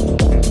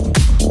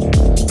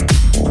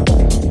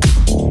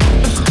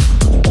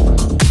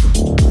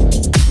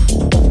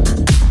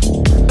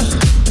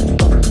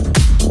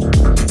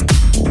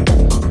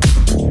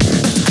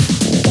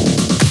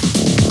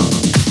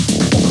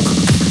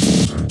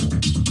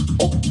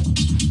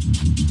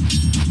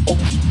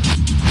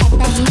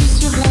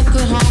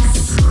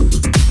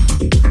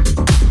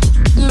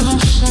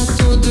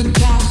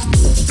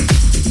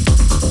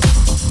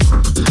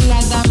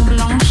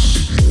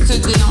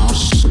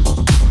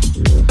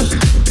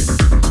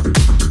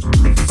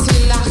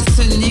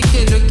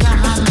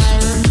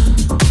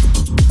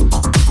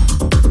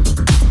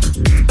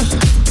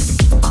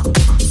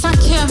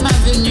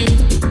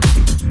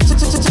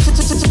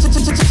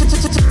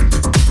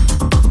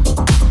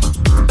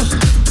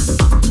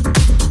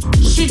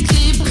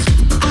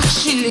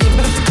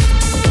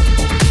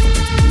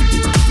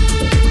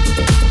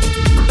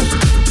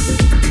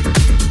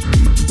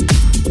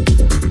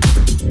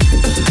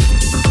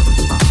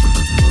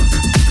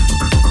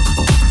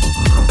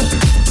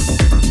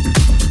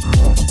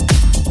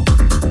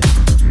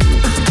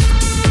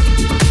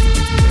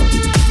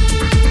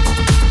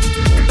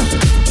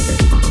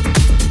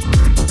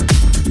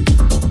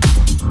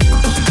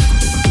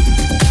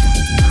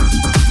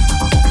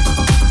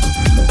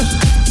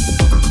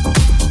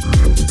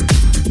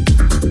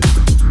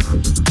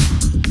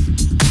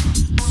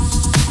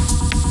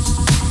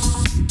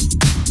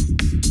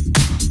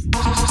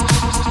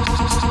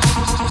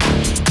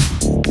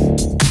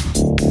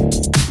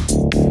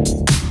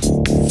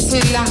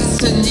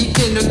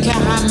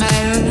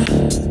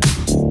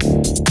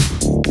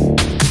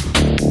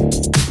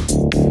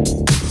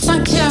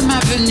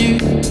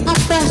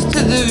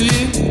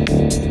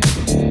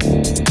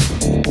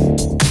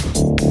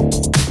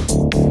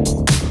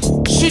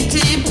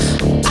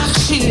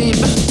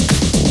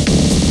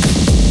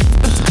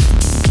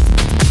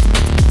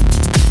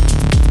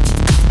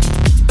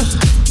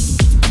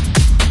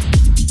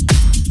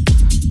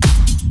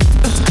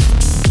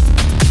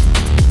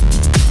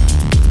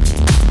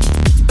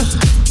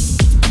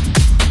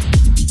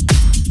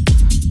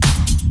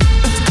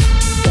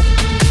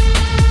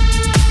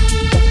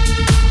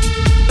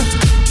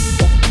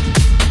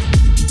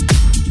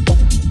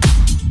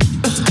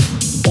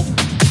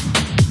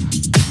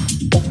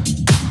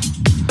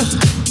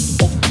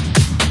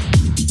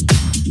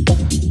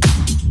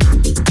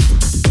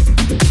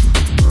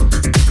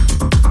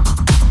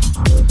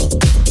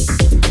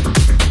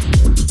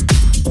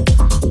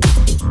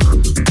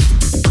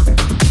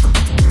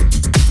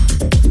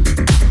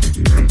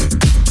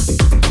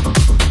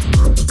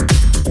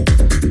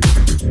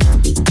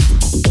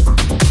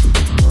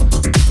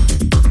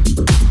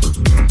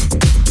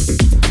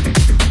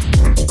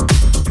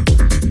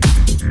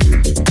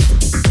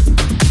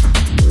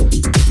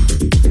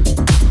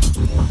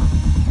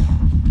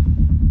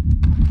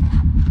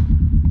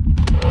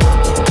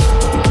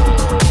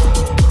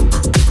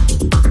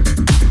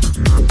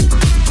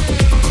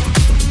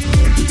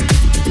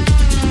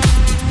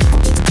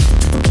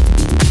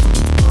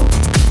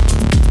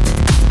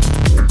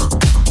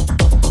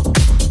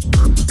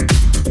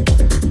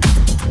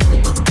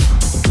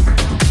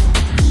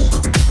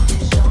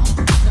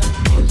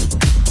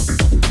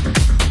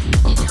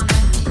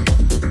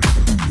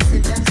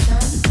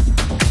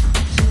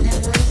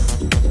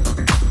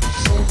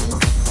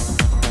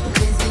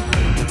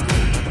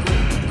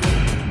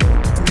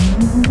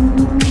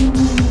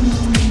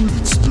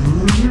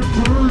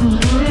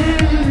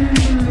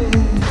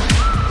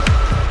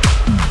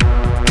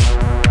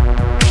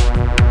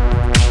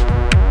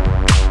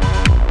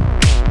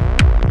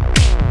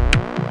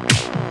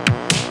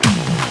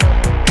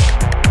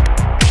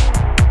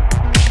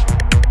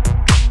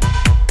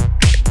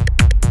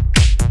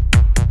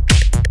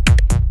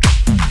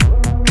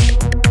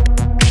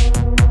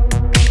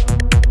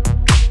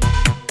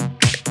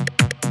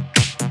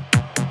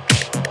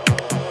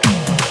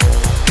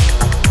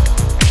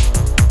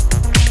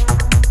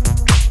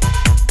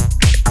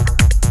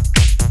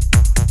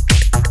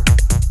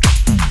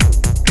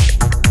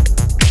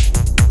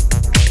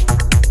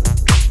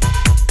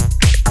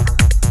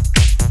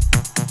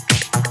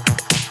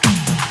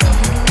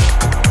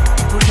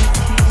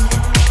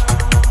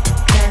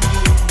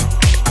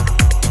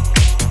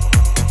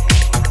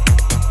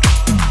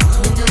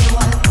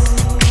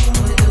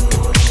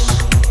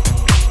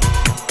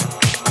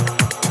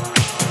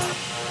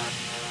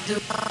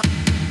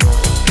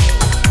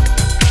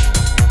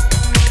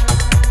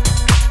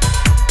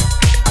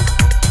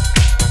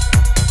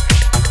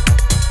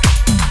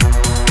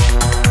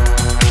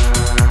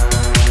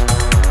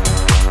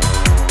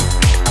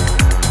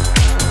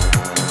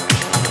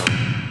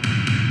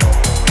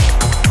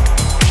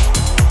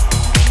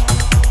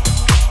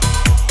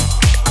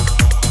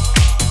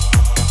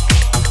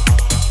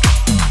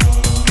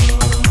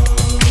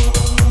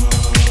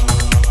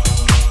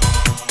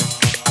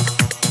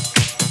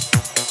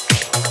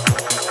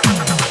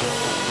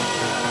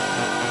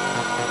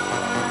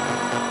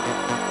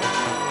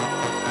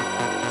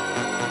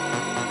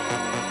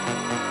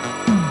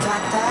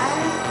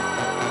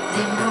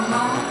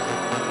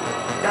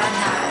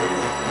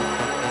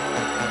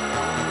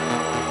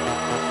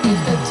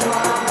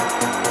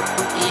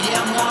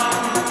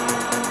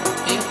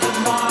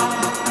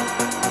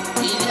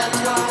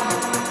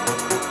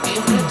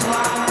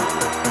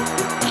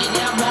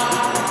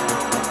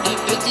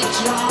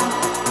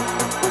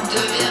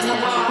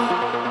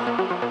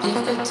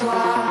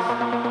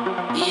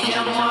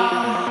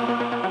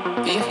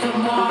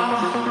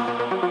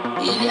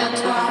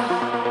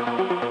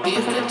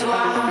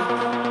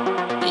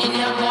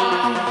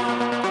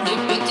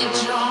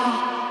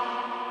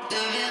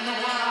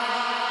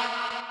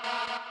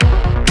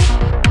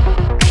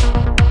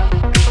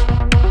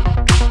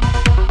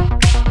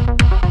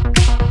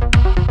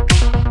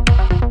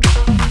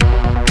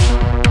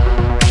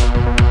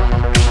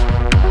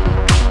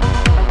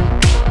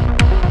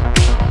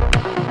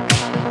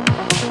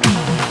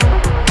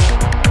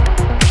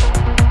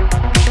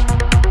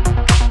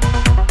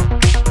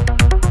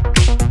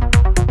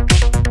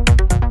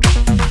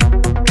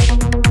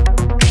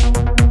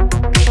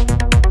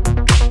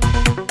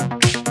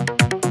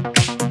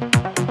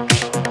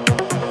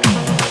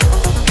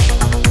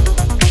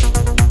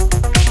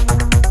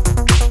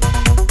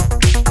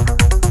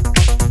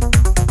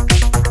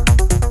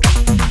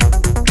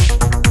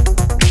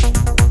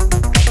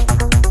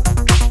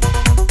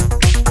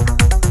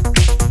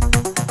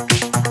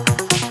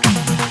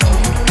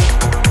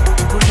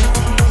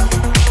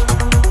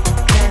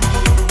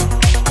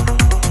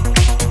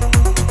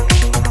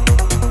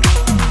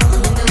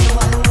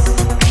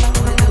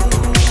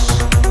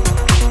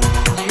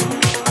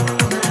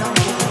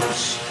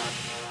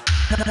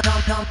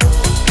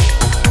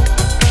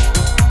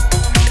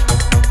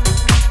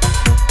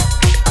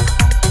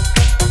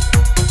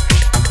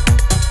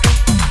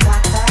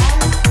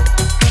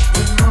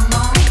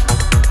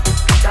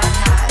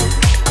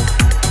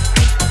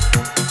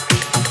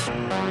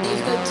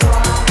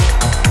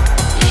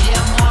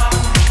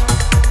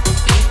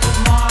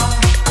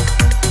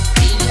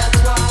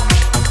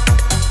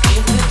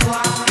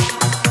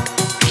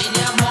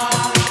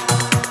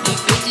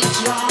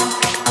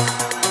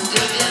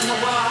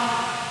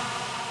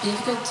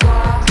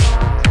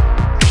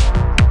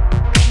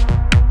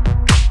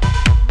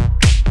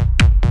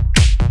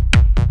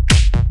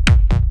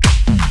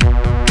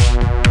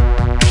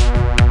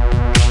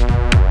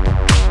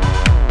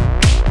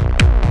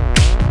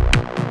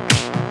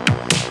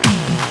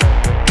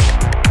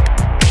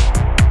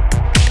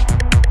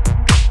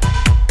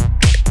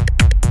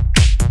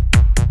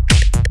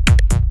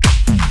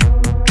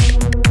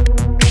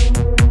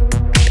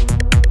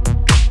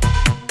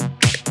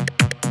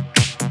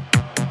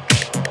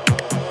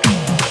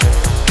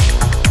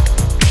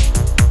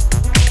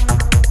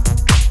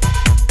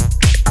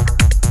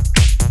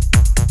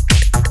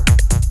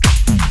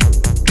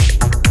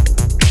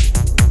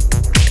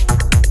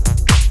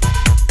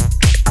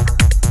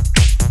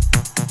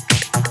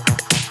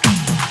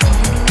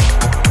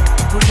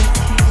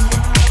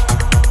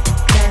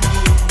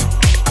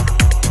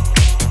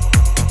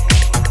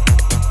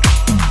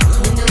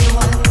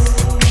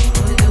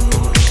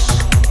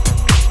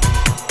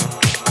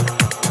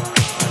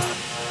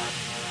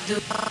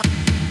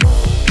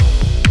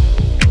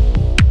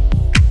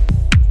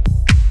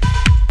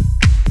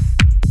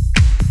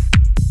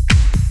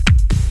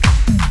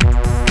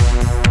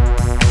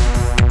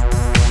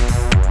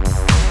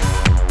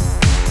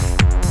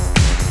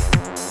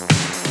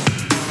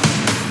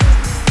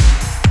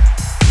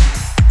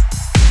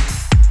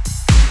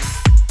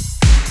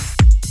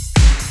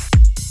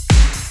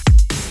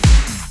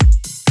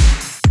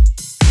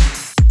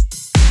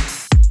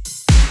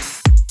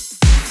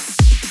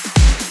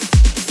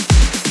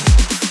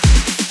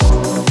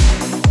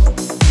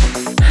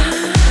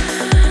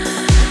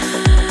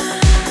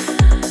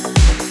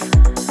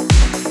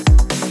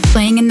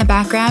 Playing in the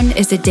background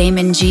is a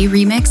Damon Jee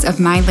remix of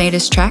my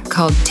latest track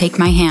called Take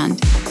My Hand.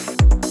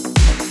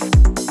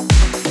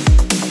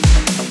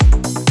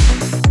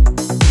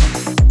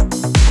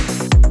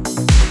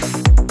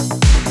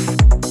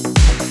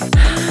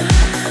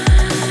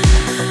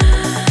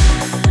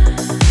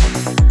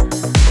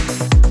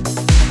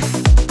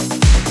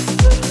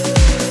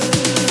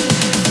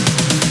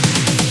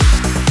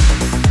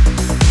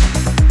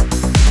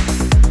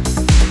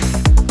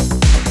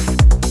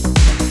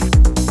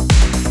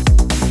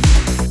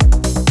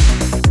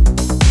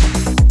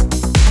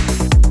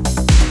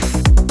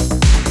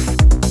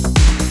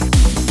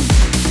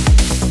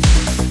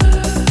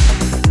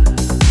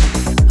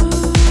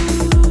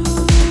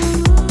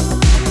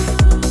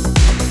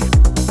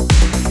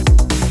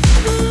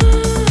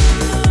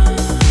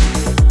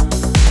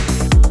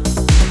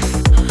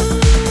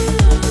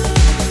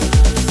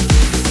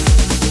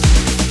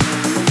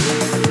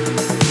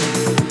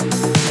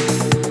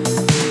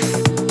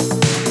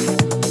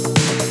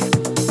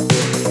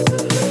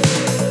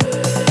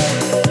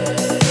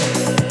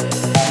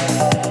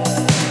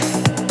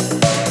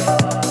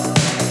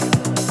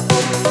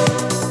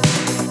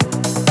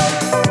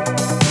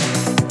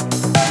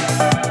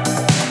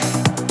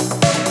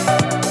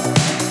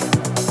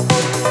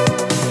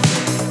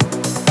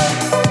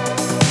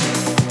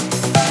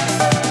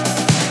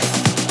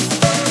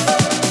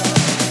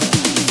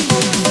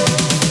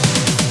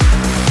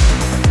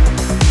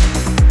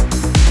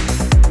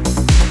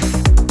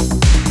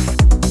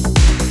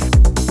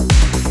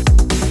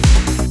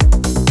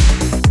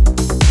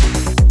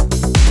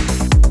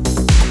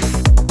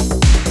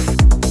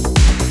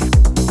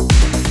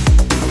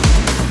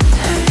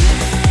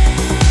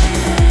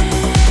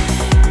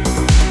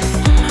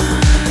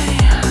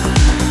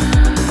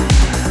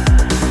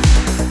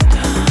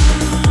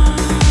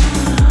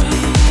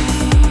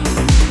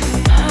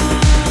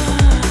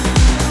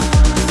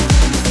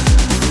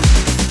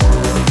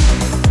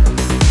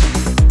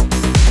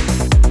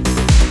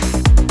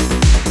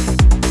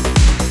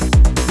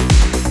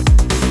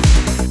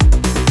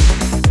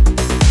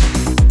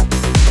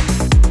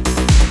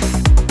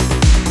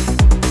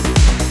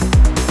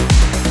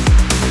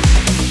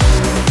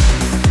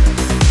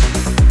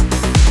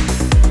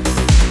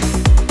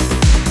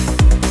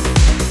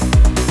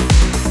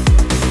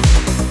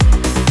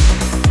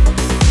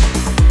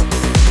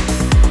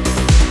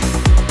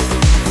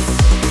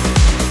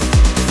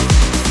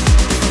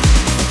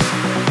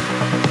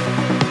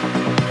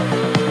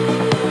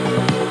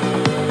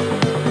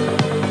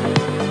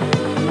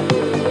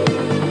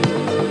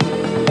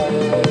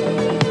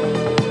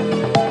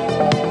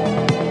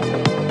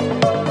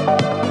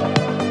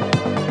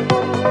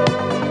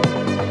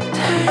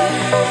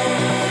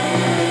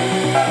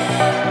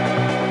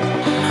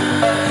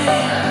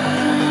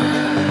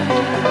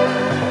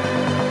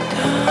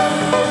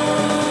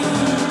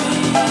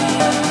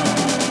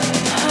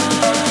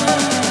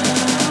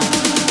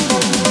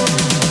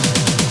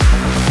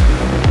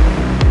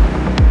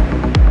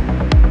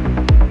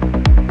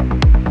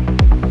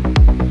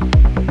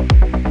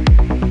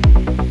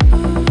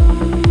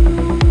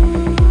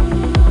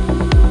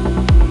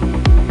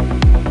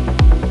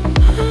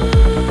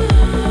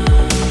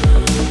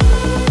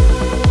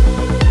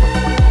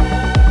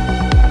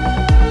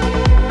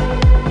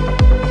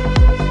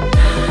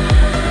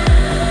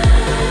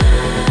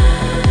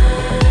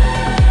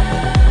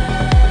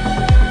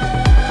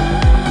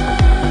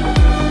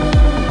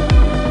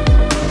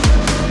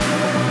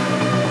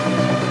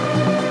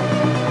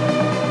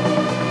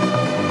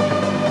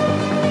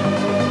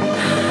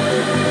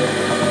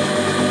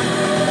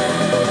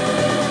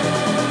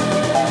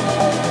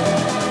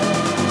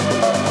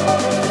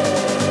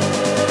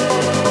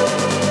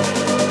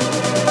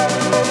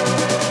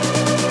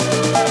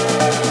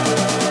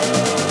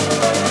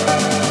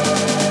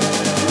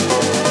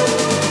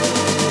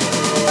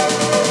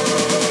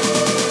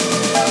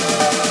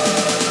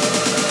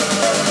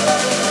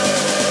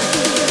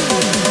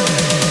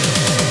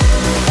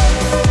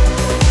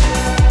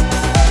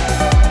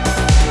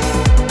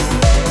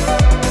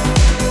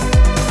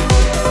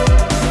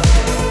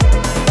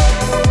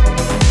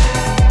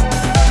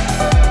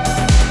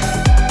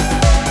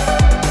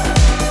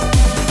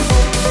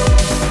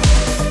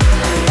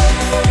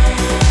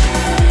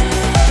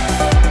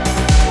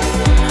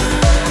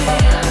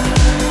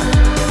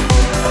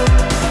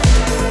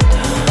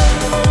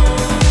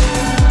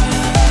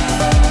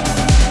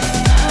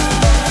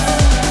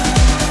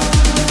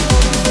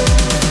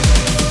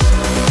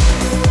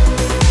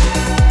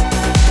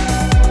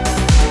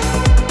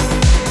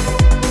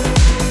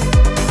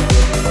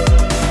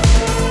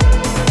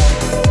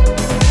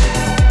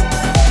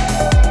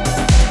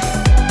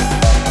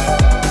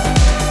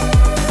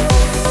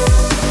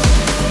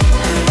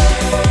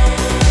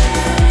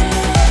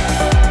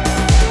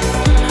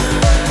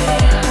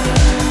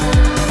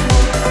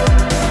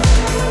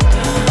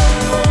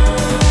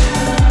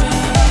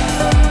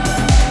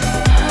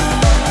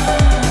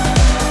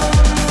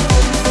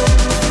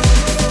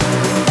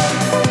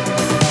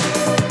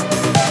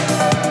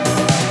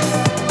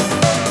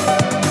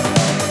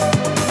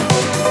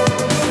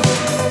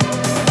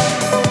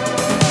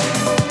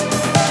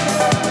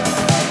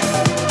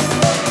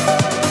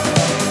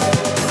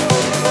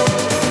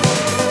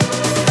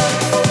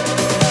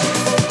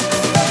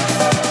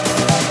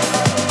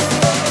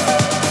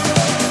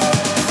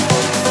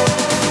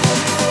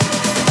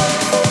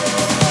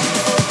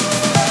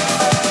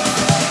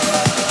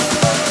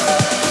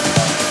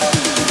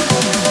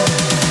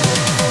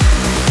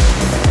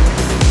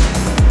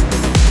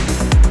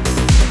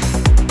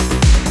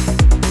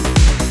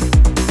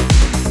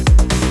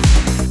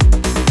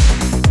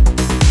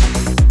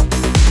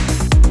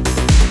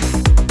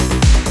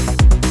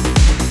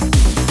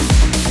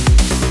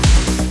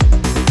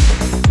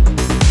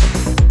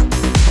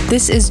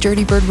 This is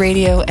Dirtybird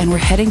Radio, and we're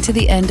heading to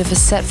the end of a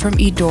set from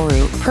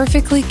Idoru,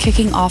 perfectly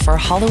kicking off our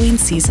Halloween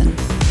season.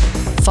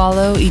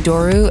 Follow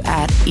Idoru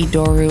at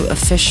Idoru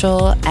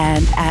Official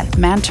and at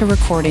Manta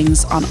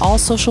Recordings on all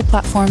social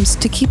platforms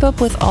to keep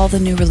up with all the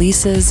new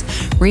releases,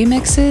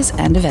 remixes,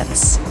 and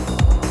events.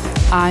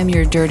 I'm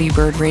your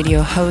Dirtybird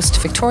Radio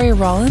host, Victoria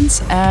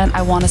Rawlins, and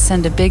I want to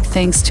send a big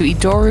thanks to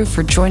Idoru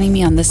for joining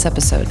me on this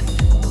episode.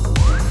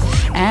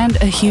 And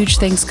a huge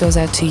thanks goes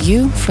out to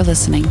you for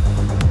listening.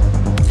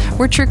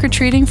 We're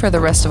trick-or-treating for the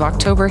rest of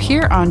October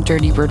here on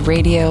Dirtybird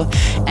Radio,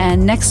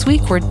 and next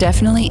week we're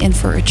definitely in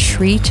for a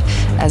treat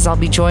as I'll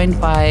be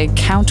joined by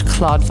Count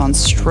Claude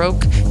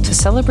VonStroke to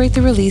celebrate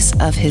the release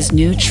of his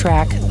new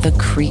track, The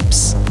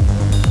Creeps.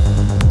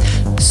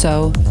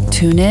 So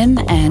tune in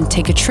and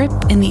take a trip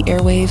in the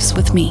airwaves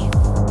with me.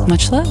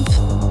 Much love.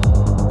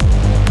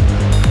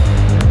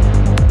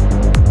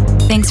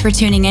 Thanks for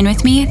tuning in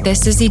with me.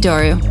 This is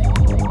Idoru.